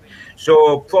Ritchie.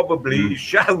 So probably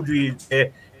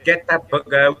Chowdhury get that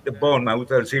bugger out to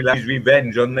Bournemouth, or he'll have his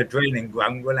revenge on the training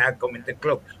ground when I come into the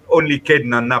club. Only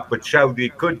kidding on that, but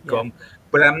Chowdhury could come.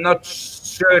 But I'm not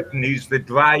certain he's the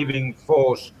driving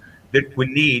force that we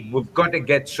need. We've got to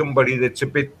get somebody that's a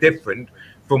bit different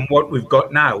from what we've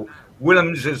got now.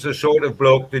 Willems is the sort of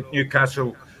bloke that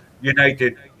Newcastle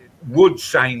United would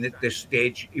sign at this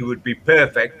stage. He would be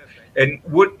perfect. And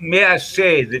may I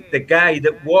say that the guy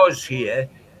that was here,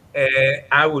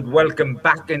 I would welcome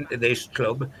back into this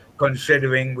club,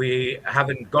 considering we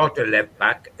haven't got a left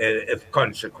back of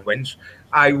consequence.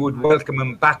 I would welcome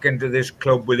him back into this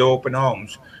club with open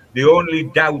arms. The only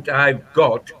doubt I've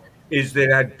got is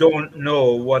that I don't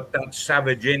know what that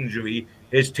savage injury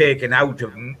has taken out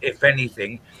of him, if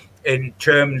anything, in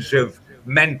terms of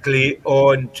mentally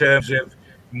or in terms of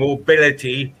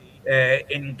mobility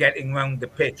in getting around the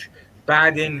pitch.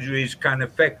 Bad injuries can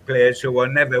affect players who are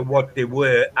never what they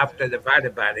were after they've had a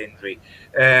bad injury.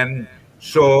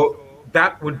 So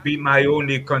that would be my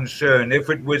only concern. If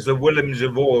it was the Willems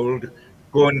of old,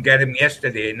 go and get him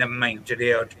yesterday, never mind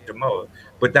today or tomorrow.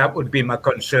 But that would be my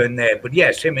concern there. But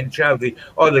yes, him and Chowdhury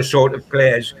are the sort of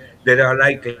players that are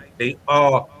likely,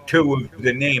 are two of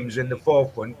the names in the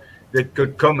forefront that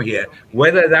could come here.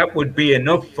 Whether that would be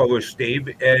enough for us, Steve,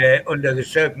 under the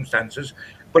circumstances,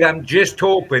 but I'm just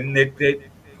hoping that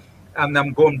and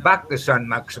I'm going back to San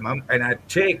Maximum, and I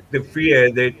take the fear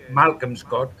that Malcolm's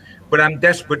got, but I'm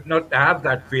desperate not to have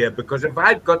that fear, because if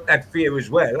I've got that fear as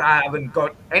well, I haven't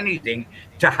got anything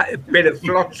a bit of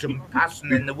flotsam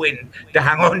passing in the wind to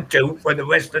hang on to for the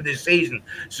rest of the season.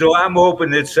 So I'm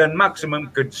hoping that San Maximum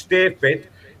could stay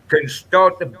fit, can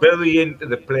start to bury into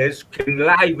the place, can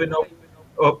liven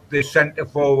up the centre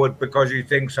forward because he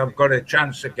thinks I've got a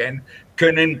chance again,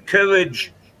 can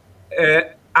encourage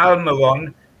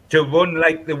Almiron to run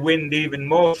like the wind even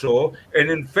more so. And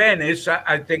in fairness,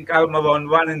 I think Almiron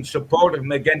ran in support of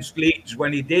him against Leeds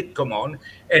when he did come on.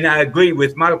 And I agree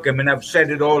with Malcolm, and I've said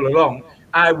it all along,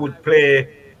 I would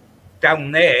play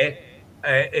down there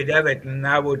at Everton,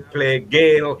 I would play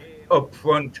Gale up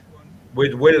front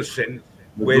with Wilson,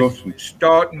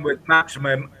 starting with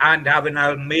Maximum and having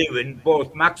Almiron.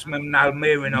 Both Maximum and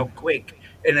Almiron are quick,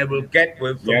 and it will get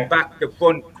from back to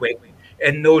front quick.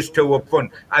 And those two up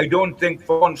front. I don't think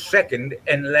for 1 second,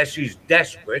 unless he's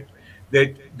desperate,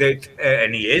 that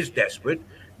and he is desperate,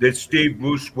 that Steve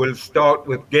Bruce will start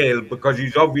with Gale, because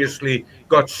he's obviously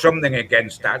got something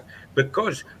against that.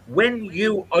 Because when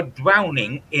you are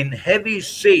drowning in heavy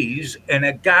seas and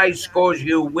a guy scores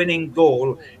you a winning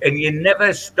goal and you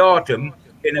never start him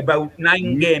in about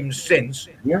 9 games since,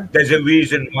 there's a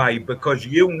reason why, because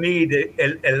you need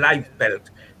a life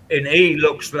belt. And he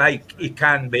looks like he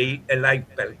can be a life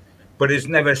belt, but has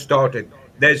never started.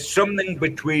 There's something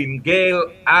between Gale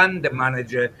and the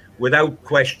manager without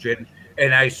question,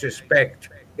 and I suspect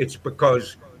it's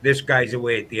because this guy's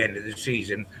away at the end of the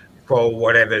season for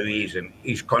whatever reason.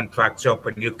 His contract's up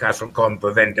and Newcastle can't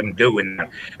prevent him doing that.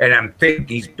 And I think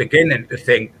he's beginning to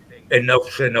think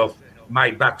enough's enough.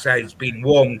 my backside's been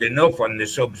warmed enough on the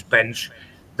subs bench.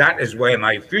 That is where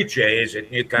my future is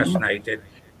at Newcastle United,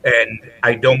 and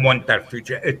I don't want that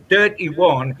future. At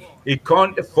 31, he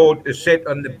can't afford to sit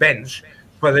on the bench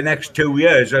for the next 2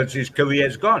 years, else his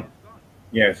career's gone.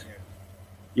 Yes.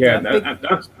 Yeah,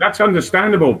 that's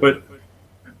understandable, but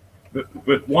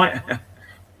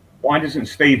why doesn't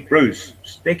Steve Bruce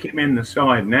stick him in the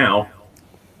side now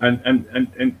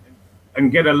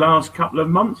and get a last couple of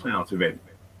months out of him?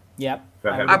 Yeah,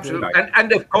 absolutely.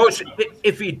 And of course,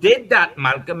 if he did that,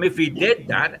 Malcolm, if he did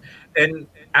that,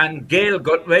 and Gale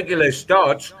got regular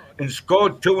starts and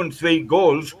scored 2 and 3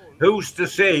 goals, who's to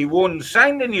say he won't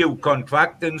sign a new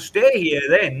contract and stay here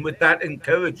then with that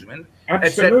encouragement,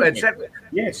 Absolutely. et cetera.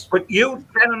 Yes. But you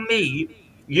tell me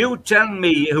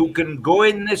who can go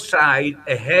in the side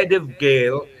ahead of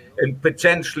Gale and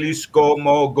potentially score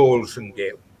more goals than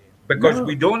Gale, because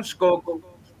we don't score goals.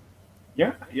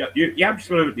 Yeah, you're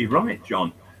absolutely right,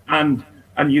 John. And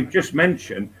you've just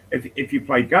mentioned if you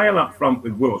play Gale up front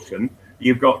with Wilson,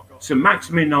 you've got St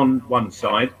Maximin on one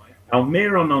side,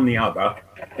 Almiron on the other.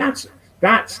 That's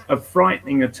a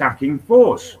frightening attacking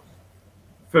force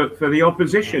for the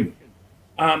opposition,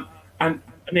 and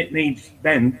it needs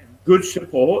then good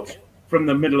support from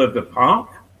the middle of the park,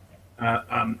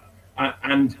 and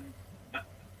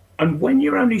when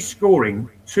you're only scoring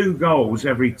 2 goals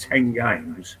every 10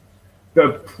 games,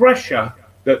 the pressure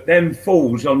that then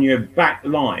falls on your back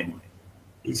line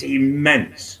is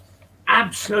immense,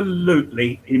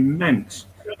 absolutely immense.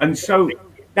 And so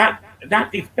that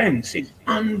defence is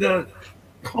under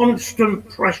constant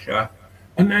pressure,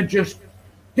 and they're just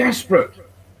desperate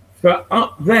for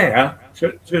up there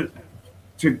to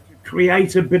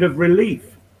create a bit of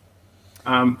relief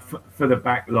for the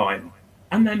back line.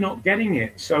 And they're not getting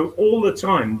it. So all the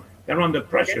time they're under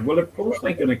pressure. Well, of course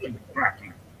they're going to keep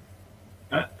cracking.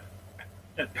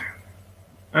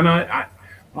 And I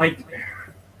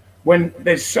when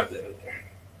there's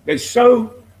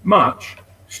so much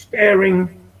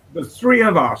staring the 3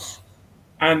 of us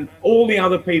and all the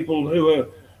other people who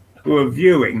are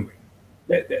viewing,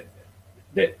 that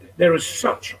there are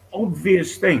such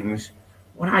obvious things.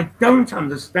 What I don't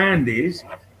understand is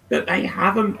that they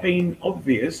haven't been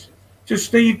obvious to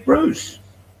Steve Bruce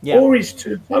or his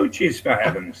 2 coaches, for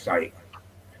heaven's sake.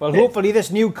 Well, hopefully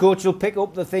this new coach will pick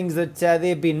up the things that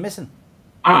they've been missing.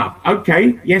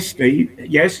 Okay. Yes, Steve.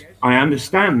 Yes, I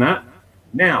understand that.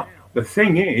 Now, the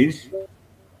thing is,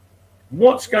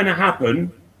 what's going to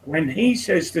happen when he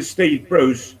says to Steve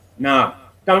Bruce, no,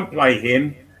 don't play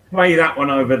him, play that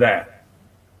one over there?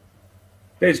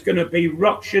 There's going to be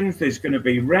ructions, there's going to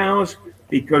be rows,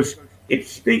 because if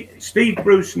Steve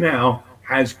Bruce now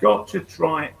has got to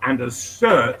try and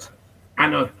assert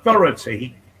an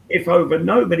authority, if over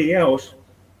nobody else,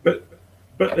 but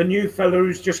the new fella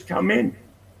who's just come in.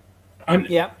 And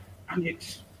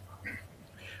it's...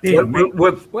 Malcolm,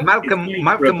 we're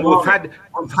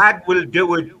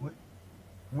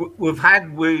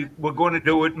going to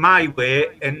do it my way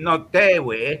and not their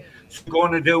way. So we're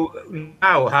going to do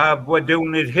now how we're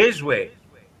doing it his way.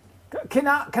 Can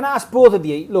I ask both of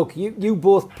you? Look, you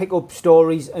both pick up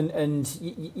stories, and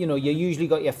you know, you usually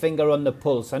got your finger on the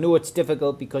pulse. I know it's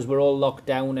difficult because we're all locked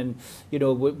down, and you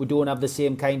know we don't have the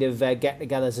same kind of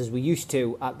get-togethers as we used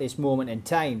to at this moment in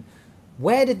time.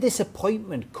 Where did this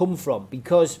appointment come from?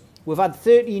 Because we've had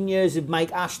 13 years of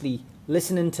Mike Ashley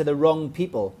listening to the wrong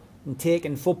people and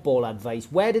taking football advice.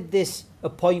 Where did this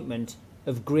appointment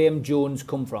of Graham Jones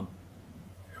come from?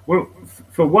 Well,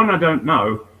 for one, I don't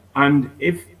know, and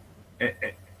if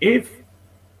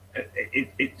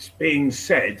it's being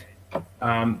said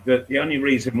that the only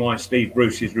reason why Steve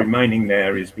Bruce is remaining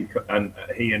there is because, and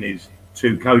he and his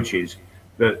 2 coaches,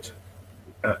 that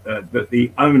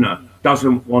the owner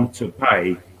doesn't want to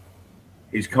pay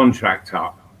his contract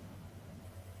up.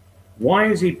 Why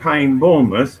is he paying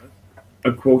Bournemouth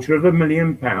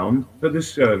 £250,000 for the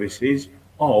services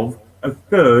of a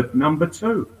 3rd number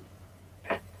 2?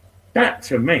 That,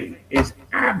 to me, is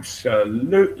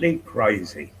absolutely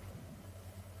crazy.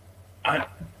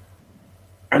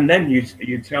 And then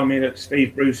you tell me that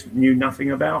Steve Bruce knew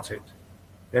nothing about it.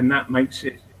 Then that makes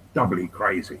it doubly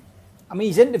crazy. I mean,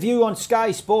 his interview on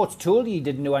Sky Sports told you he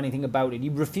didn't know anything about it. He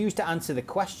refused to answer the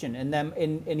question. And then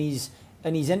in his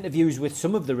interviews with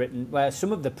some of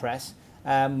the press,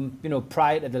 you know,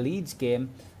 prior to the Leeds game,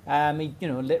 he, you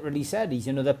know, literally said he's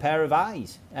another pair of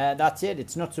eyes. That's it.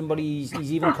 It's not somebody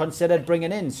he's even considered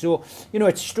bringing in. So, you know,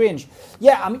 it's strange.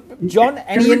 Yeah, I mean, John,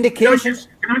 any indications?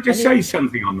 Can I just say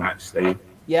something on that, Steve?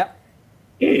 Yeah.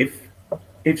 If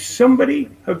somebody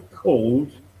had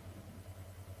called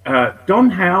Don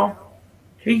Howe,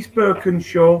 Keith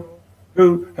Birkinshaw,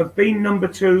 who have been number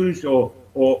twos or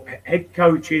head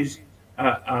coaches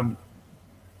at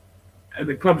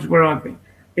the clubs where I've been.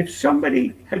 If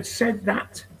somebody had said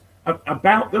that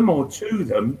about them or to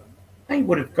them, they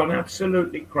would have gone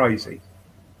absolutely crazy.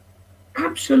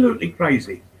 Absolutely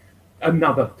crazy.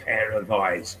 Another pair of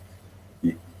eyes.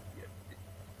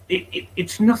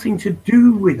 It's nothing to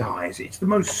do with eyes. It's the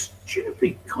most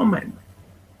stupid comment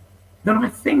that I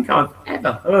think I've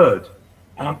ever heard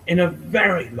in a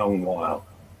very long while.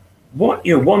 What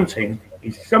you're wanting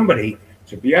is somebody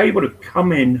to be able to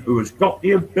come in who has got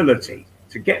the ability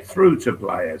to get through to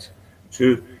players,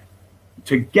 to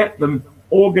get them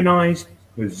organised,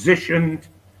 positioned,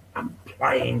 and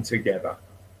playing together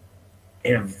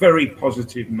in a very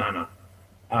positive manner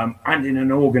and in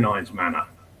an organised manner.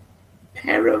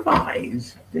 Pair of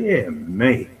eyes, dear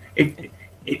me.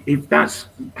 If that's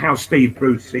how Steve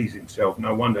Bruce sees himself,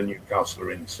 no wonder Newcastle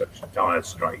are in such dire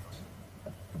straits.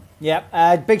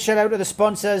 Yeah, big shout out to the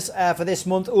sponsors for this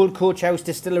month, Old Coach House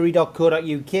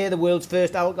Distillery.co.uk, the world's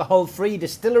first alcohol-free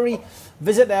distillery.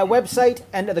 Visit their website,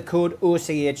 enter the code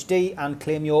OCHD and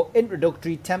claim your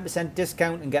introductory 10%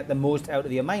 discount and get the most out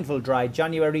of your Mindful Dry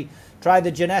January. Try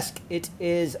the Genesque, it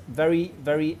is very,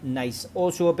 very nice.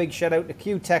 Also a big shout out to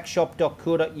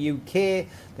qtechshop.co.uk,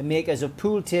 the makers of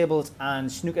pool tables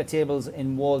and snooker tables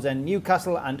in Wallsend,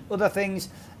 Newcastle and other things.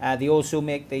 They also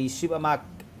make the Supermarket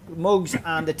mugs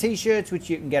and the t-shirts, which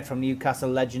you can get from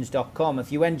newcastlelegends.com.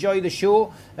 If you enjoy the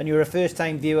show and you're a first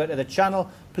time viewer to the channel,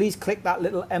 please click that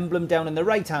little emblem down in the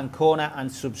right hand corner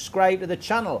and subscribe to the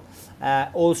channel.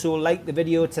 Also like the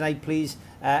video tonight, please,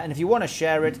 and if you want to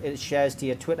share it, it shares to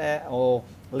your Twitter or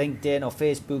LinkedIn or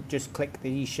Facebook. Just click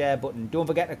the share button. Don't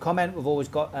forget to comment. We've always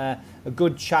got a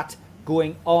good chat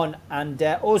going on. And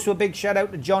also a big shout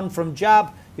out to John from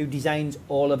Jab, who designs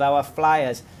all of our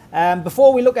flyers.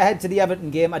 Before we look ahead to the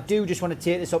Everton game, I do just want to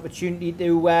take this opportunity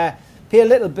to pay a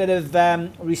little bit of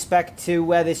respect to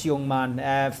this young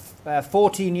man.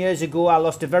 14 years ago, I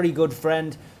lost a very good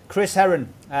friend, Chris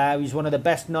Herron. He's one of the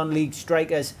best non-league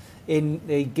strikers in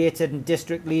the Gated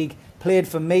District League. Played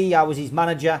for me, I was his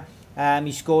manager.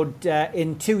 He scored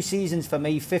in 2 seasons for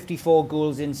me, 54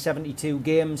 goals in 72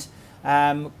 games.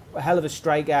 A hell of a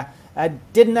striker.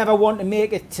 Didn't ever want to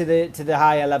make it to the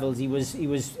higher levels. He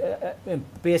was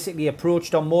basically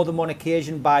approached on more than one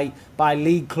occasion by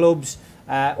league clubs,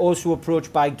 also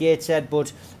approached by Gateshead,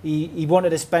 but he wanted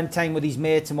to spend time with his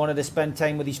mates and wanted to spend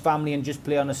time with his family and just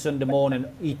play on a Sunday morning.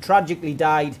 He tragically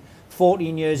died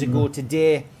 14 years ago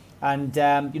today, and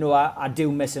I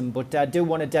do miss him, but I do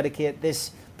want to dedicate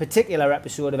this particular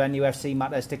episode of NUFC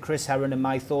Matters to Chris Herron, and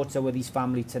my thoughts are with his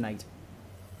family tonight.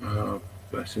 Oh,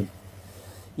 bless him.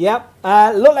 Yeah.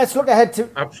 Let's look ahead to.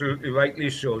 Absolutely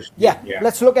rightly so. Yeah.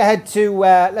 Let's look ahead to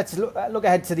look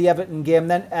ahead to the Everton game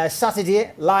then.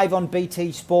 Saturday, live on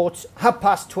BT Sports,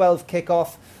 12:30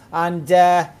 kickoff, and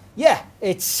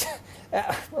it's.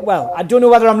 Well, I don't know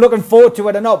whether I'm looking forward to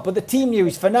it or not, but the team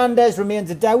news: Fernandes remains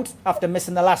a doubt after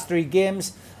missing the last 3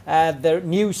 games. The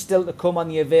news still to come on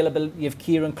the availability of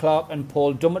Kieran Clark and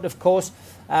Paul Dummett, of course.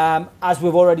 As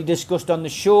we've already discussed on the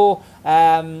show,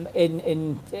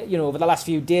 over the last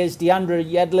few days, DeAndre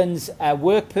Yedlin's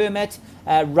work permit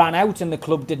ran out and the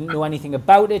club didn't know anything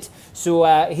about it, so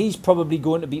he's probably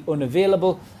going to be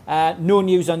unavailable. No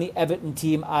news on the Everton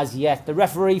team as yet. The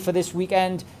referee for this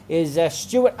weekend is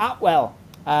Stuart Atwell.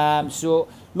 So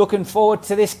looking forward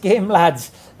to this game, lads.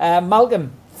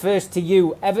 Malcolm, first to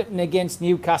you. Everton against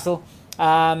Newcastle.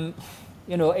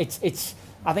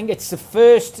 I think it's the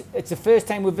first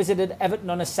time we've visited Everton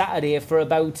on a Saturday for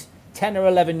about 10 or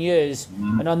 11 years.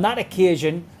 And on that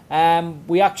occasion,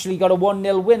 we actually got a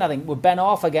 1-0 win, I think, with Ben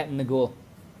Arthur getting the goal.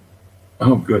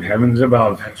 Oh, good heavens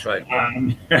above. That's right.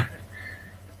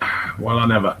 Well, I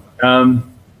never.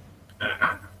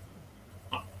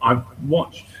 I've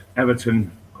watched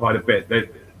Everton quite a bit.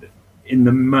 In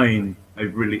the main,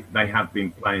 they have been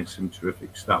playing some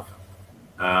terrific stuff.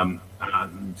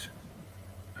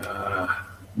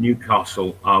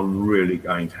 Newcastle are really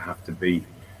going to have to be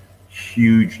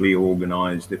hugely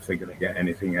organised if they're going to get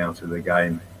anything out of the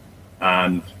game.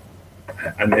 And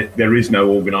there is no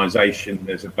organisation.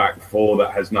 There's a back four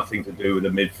that has nothing to do with the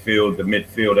midfield. The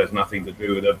midfield has nothing to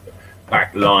do with the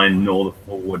back line nor the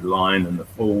forward line. And the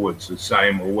forwards the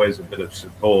same, always a bit of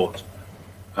support.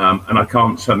 And I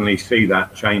can't suddenly see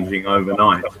that changing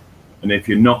overnight. And if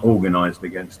you're not organised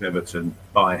against Everton,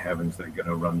 by heavens, they're going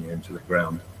to run you into the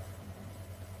ground.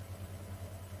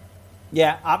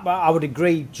 Yeah, I would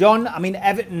agree, John. I mean,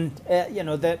 Everton,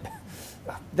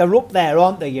 they're up there,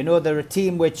 aren't they? You know, they're a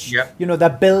team which, you know, they're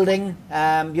building.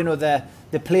 You know,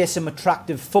 they play some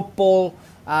attractive football,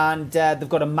 and they've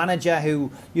got a manager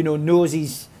who, you know, knows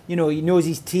his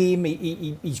team.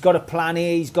 He's got a plan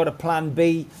A, he's got a plan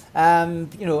B.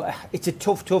 You know, it's a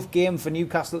tough game for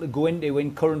Newcastle to go into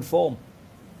in current form.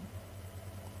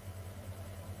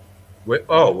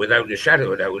 Without a shadow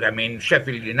of a doubt. I mean,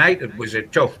 Sheffield United was a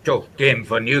tough game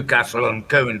for Newcastle on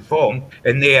current form,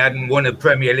 and they hadn't won a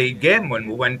Premier League game when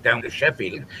we went down to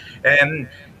Sheffield.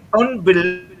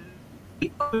 Unbelievably,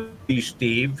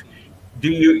 Steve,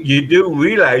 you do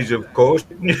realise, of course,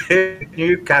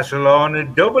 Newcastle are on a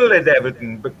double at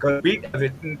Everton because we beat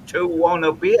Everton 2-1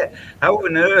 up here. How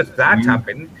on earth that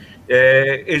happened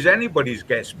is anybody's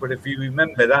guess. But if you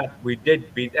remember that, we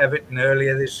did beat Everton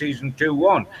earlier this season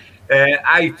 2-1.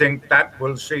 I think that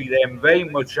will see them very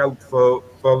much out for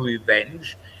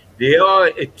revenge. They are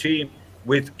a team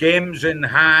with games in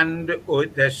hand. They're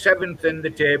 7th in the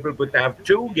table, but they have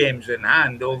 2 games in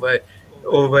hand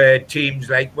over teams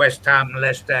like West Ham,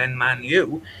 Leicester and Man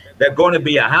U. They're going to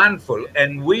be a handful.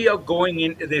 And we are going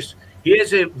into this.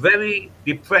 Here's a very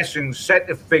depressing set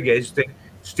of figures that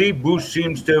Steve Bruce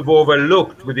seems to have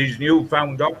overlooked with his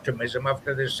newfound optimism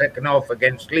after the second half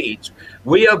against Leeds.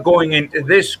 We are going into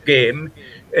this game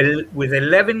with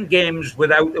 11 games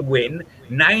without a win,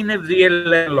 9 of the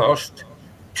 11 lost,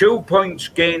 2 points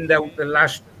gained out the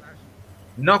last,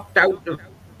 knocked out of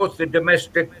both the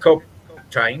domestic cup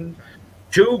time,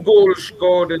 2 goals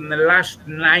scored in the last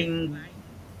 9,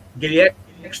 the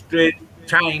extra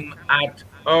time at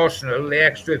Arsenal, the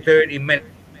extra 30 minutes,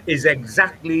 is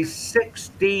exactly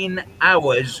 16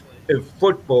 hours of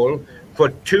football for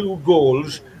 2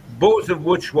 goals, both of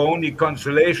which were only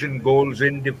consolation goals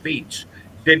in defeats,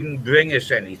 didn't bring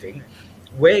us anything.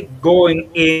 We're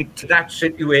going into that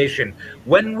situation.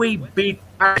 When we beat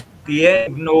at the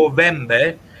end of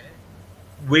November,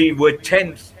 we were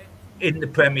 10th in the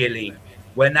Premier League.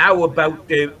 We're now about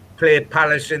to play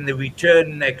Palace in the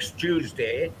return next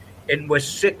Tuesday, and we're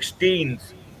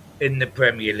 16th in the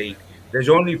Premier League. There's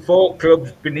only 4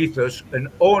 clubs beneath us, and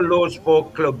all those 4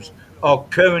 clubs are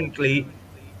currently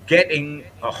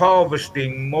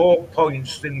harvesting more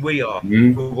points than we are.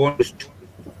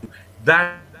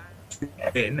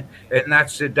 And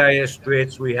that's the dire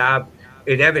straits we have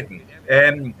at Everton.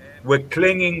 We're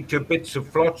clinging to bits of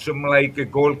flotsam like a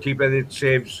goalkeeper that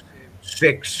saves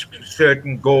 6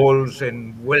 certain goals,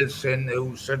 and Wilson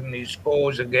who suddenly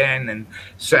scores again, and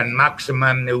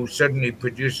Saint-Maximin who suddenly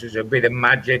produces a bit of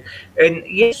magic. And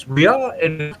yes, we are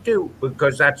in too,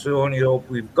 because that's the only hope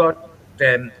we've got.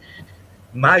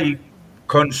 My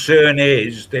concern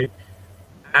is that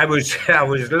I was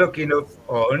lucky enough,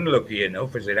 or unlucky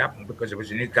enough as it happened, because it was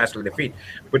a Newcastle defeat,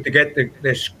 but to get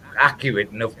this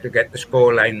accurate enough to get the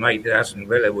scoreline right at Aston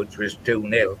Villa, which was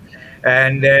 2-0.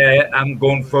 And I'm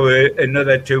going for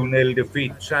another 2-0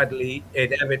 defeat, sadly,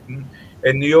 at Everton.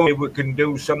 And the only way we can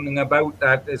do something about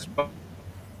that is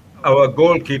our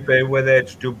goalkeeper, whether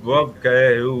it's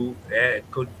Dubravka, who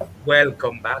could well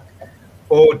come back,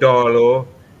 or Darlow,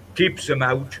 keeps him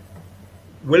out.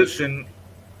 Wilson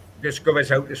discovers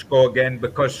how to score again,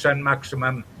 because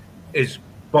Saint-Maximin is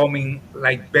bombing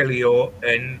like Billy O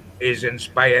and is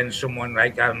inspiring someone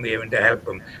like Almiron to help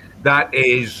him. That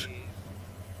is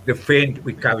the feint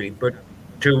we carry, but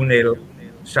 2-0,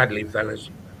 sadly, fellas,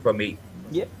 for me.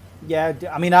 Yeah.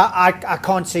 I mean, I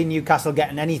can't see Newcastle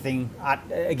getting anything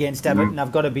against Everton.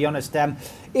 I've got to be honest.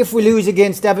 If we lose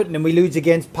against Everton and we lose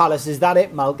against Palace, is that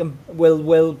it, Malcolm?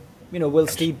 Will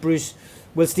Steve Bruce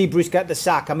get the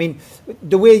sack? I mean,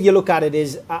 the way you look at it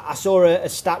is, I saw a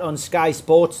stat on Sky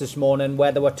Sports this morning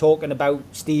where they were talking about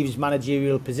Steve's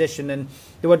managerial position, and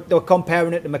they were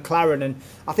comparing it to McLaren, and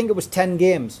I think it was 10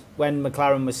 games when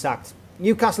McLaren was sacked.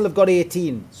 Newcastle have got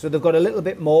 18, so they've got a little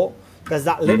bit more. There's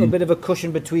that little bit of a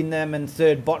cushion between them and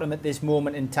third bottom at this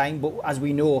moment in time, but as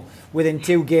we know, within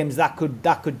 2 games that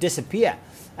could disappear.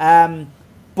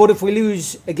 But if we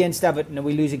lose against Everton and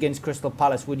we lose against Crystal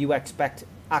Palace, would you expect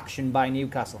action by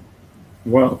Newcastle?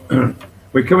 Well,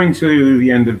 we're coming to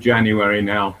the end of January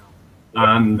now,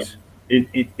 and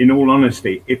in all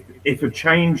honesty, if a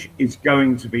change is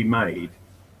going to be made,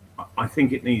 I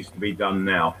think it needs to be done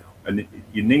now, and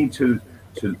you need to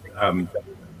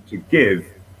give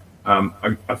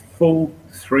a full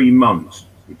 3 months,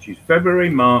 which is February,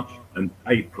 March, and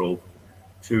April,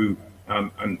 to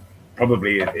and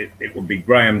probably it would be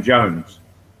Graham Jones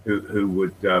who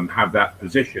would have that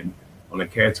position on a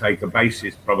caretaker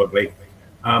basis, probably.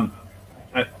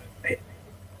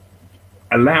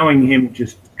 Allowing him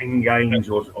just 10 games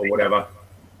or whatever,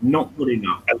 not good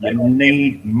enough. You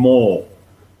need more,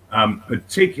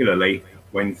 particularly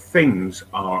when things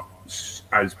are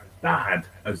as bad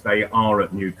as they are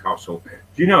at Newcastle.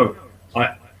 Do you know,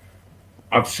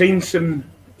 I've seen some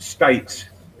states,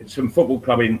 some football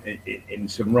club in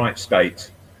some right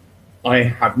states. I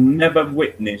have never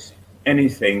witnessed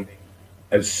anything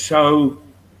as so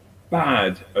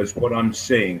bad as what I'm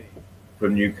seeing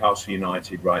from Newcastle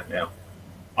United right now.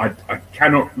 I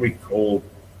cannot recall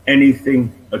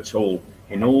anything at all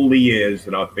in all the years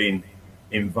that I've been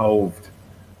involved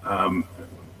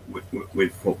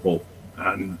with football,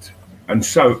 and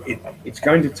so it's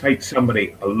going to take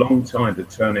somebody a long time to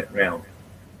turn it around.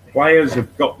 Players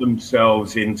have got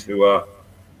themselves into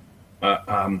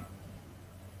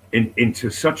into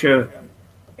such a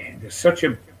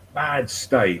bad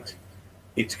state.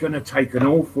 It's going to take an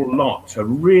awful lot to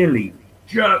really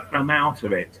jerk them out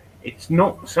of it. It's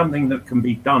not something that can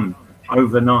be done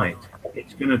overnight.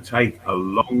 It's going to take a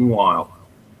long while.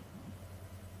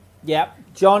 Yeah,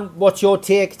 John, what's your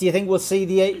take? Do you think we'll see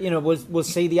we'll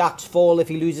see the axe fall if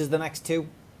he loses the next two?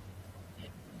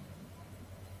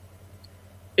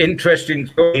 Interesting.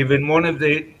 Even one of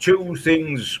the two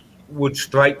things would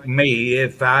strike me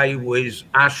if I was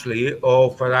Ashley,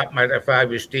 or for that matter, if I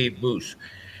was Steve Bruce.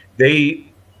 The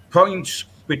points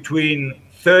between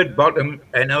third bottom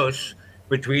and us,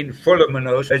 between Fulham and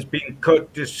us, has been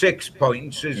cut to 6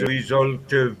 points as a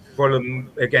result of Fulham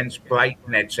against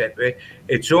Brighton, etc.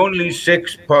 It's only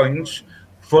 6 points.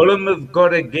 Fulham have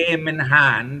got a game in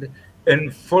hand,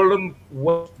 and Fulham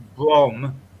West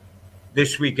Brom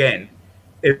this weekend.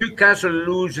 If Newcastle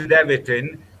lose at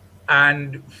Everton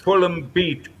and Fulham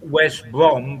beat West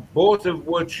Brom, both of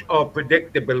which are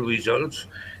predictable results,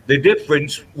 the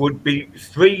difference would be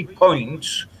 3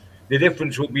 points. The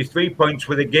difference would be 3 points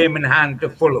with a game in hand to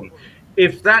Fulham.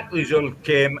 If that result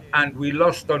came and we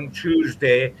lost on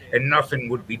Tuesday, and nothing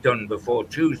would be done before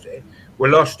Tuesday, we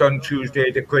lost on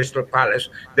Tuesday to Crystal Palace,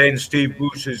 then Steve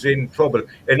Bruce is in trouble.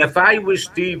 And if I was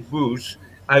Steve Bruce,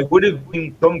 I would have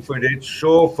been comforted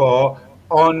so far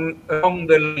along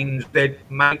the lines that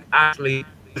Mike Ashley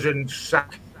doesn't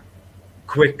sack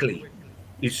quickly.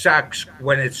 He sacks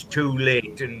when it's too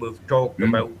late, and we've talked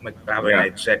about McLaren,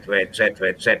 etc., etc.,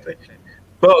 etc.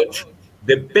 But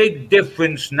the big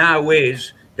difference now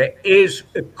is there is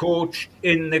a coach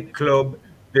in the club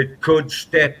that could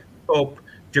step up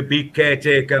to be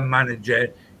caretaker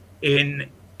manager in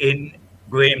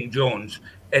Graham Jones,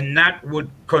 and that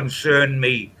would concern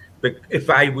me if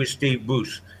I was Steve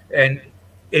Bruce. And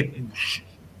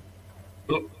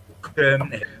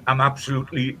I'm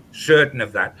absolutely certain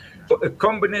of that. So a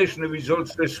combination of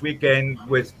results this weekend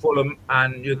with Fulham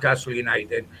and Newcastle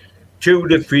United, 2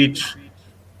 defeats.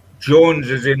 Jones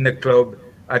is in the club.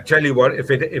 I tell you what,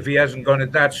 if he hasn't gone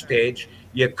at that stage,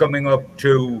 you're coming up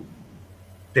to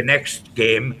the next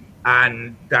game,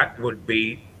 and that would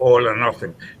be all or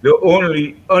nothing.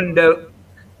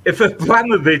 If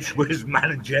Abramovich was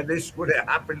manager, this would have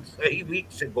happened 3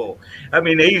 weeks ago. I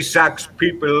mean, he sacks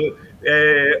people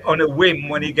on a whim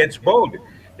when he gets bored.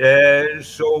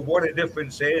 So what a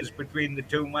difference there is between the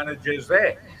two managers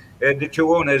there, the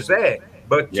two owners there.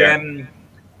 But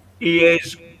he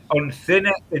is on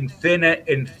thinner and thinner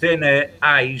and thinner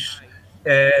ice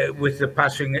with the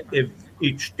passing of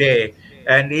each day.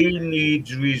 And he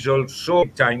needs results so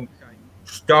time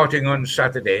starting on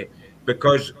Saturday.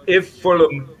 Because if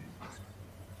Fulham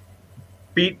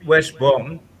beat West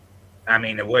Brom, I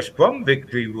mean, a West Brom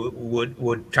victory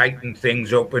would tighten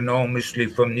things up enormously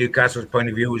from Newcastle's point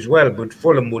of view as well. But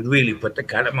Fulham would really put the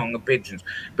cat among the pigeons,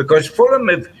 because Fulham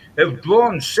have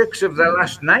drawn 6 of their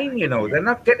last 9. You know, they're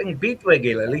not getting beat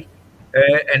regularly,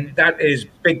 and that is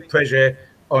big pressure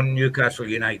on Newcastle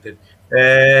United.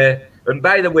 And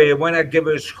by the way, when I give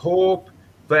us hope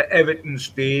for Everton,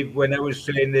 Steve, when I was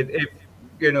saying that if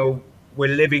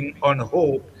we're living on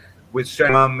hope with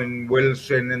Sam and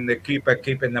Wilson and the keeper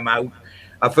keeping them out,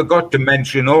 I forgot to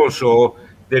mention also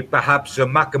that perhaps a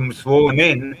Mackham thrown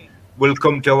in will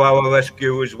come to our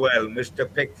rescue as well. Mr.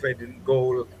 Pickford in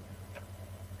goal,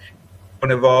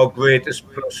 one of our greatest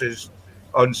pluses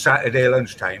on Saturday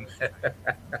lunchtime.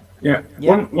 Yeah.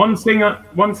 One thing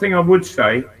I would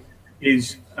say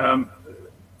is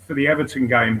for the Everton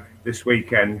game this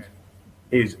weekend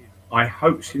is, I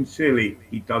hope sincerely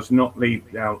he does not leave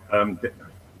the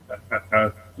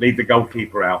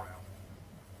goalkeeper out.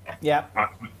 Yeah.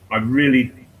 I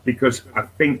really, because I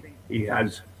think he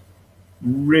has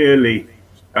really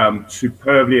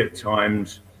superbly at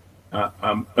times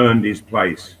earned his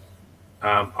place.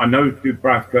 I know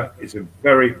Dubravka is a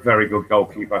very, very good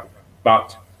goalkeeper,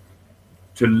 but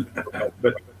to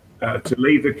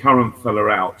leave the current fella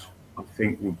out, I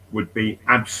think would be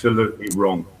absolutely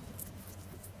wrong.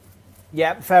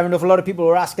 Yeah, fair enough. A lot of people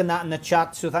were asking that in the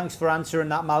chat, so thanks for answering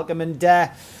that, Malcolm. And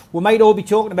we might all be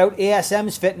talking about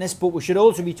ASM's fitness, but we should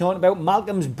also be talking about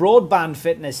Malcolm's broadband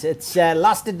fitness. It's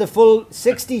lasted the full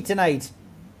 60 tonight.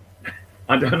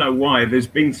 I don't know why. There's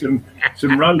been some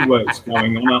roadworks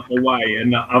going on up the way,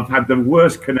 and I've had the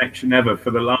worst connection ever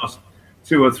for the last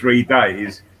 2 or 3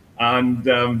 days. And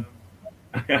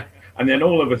and then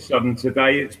all of a sudden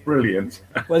today, it's brilliant.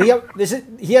 Well, this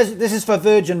is for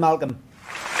Virgin, Malcolm.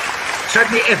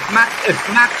 Certainly, if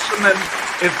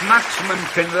maximum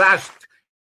can last.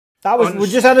 We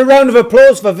just had a round of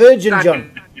applause for Virgin,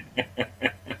 John.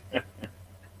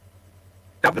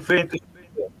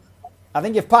 I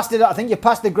think you've passed it. I think you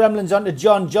passed the gremlins on to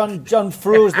John. John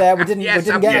froze there. We didn't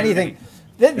get anything.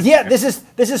 Yeah, this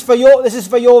is for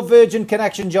your Virgin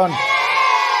connection, John.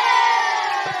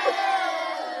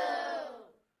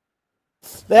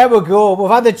 There we go. We've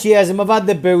had the cheers and we've had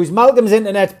the boos. Malcolm's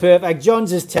internet's perfect.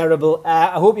 John's is terrible.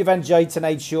 I hope you've enjoyed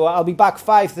tonight's show. I'll be back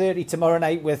 5:30 tomorrow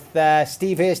night with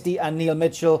Steve Hasty and Neil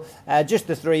Mitchell. Just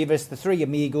the three of us, the three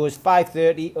amigos.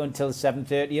 5:30 until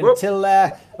 7:30.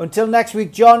 Until next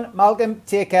week, John, Malcolm,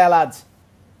 take care, lads.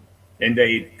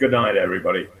 Indeed. Good night,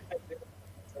 everybody.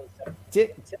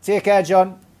 Take care,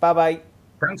 John. Bye-bye.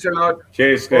 Thanks a lot.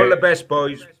 Cheers, Steve. All the best,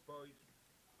 boys.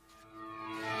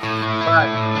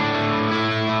 Bye.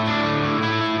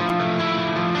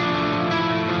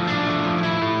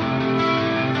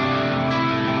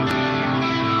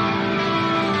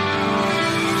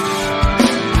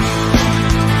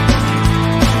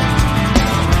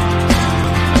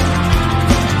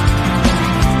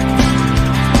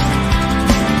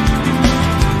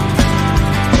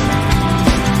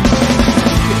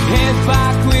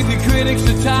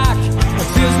 Attack. It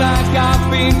feels like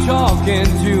I've been talking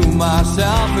to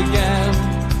myself again.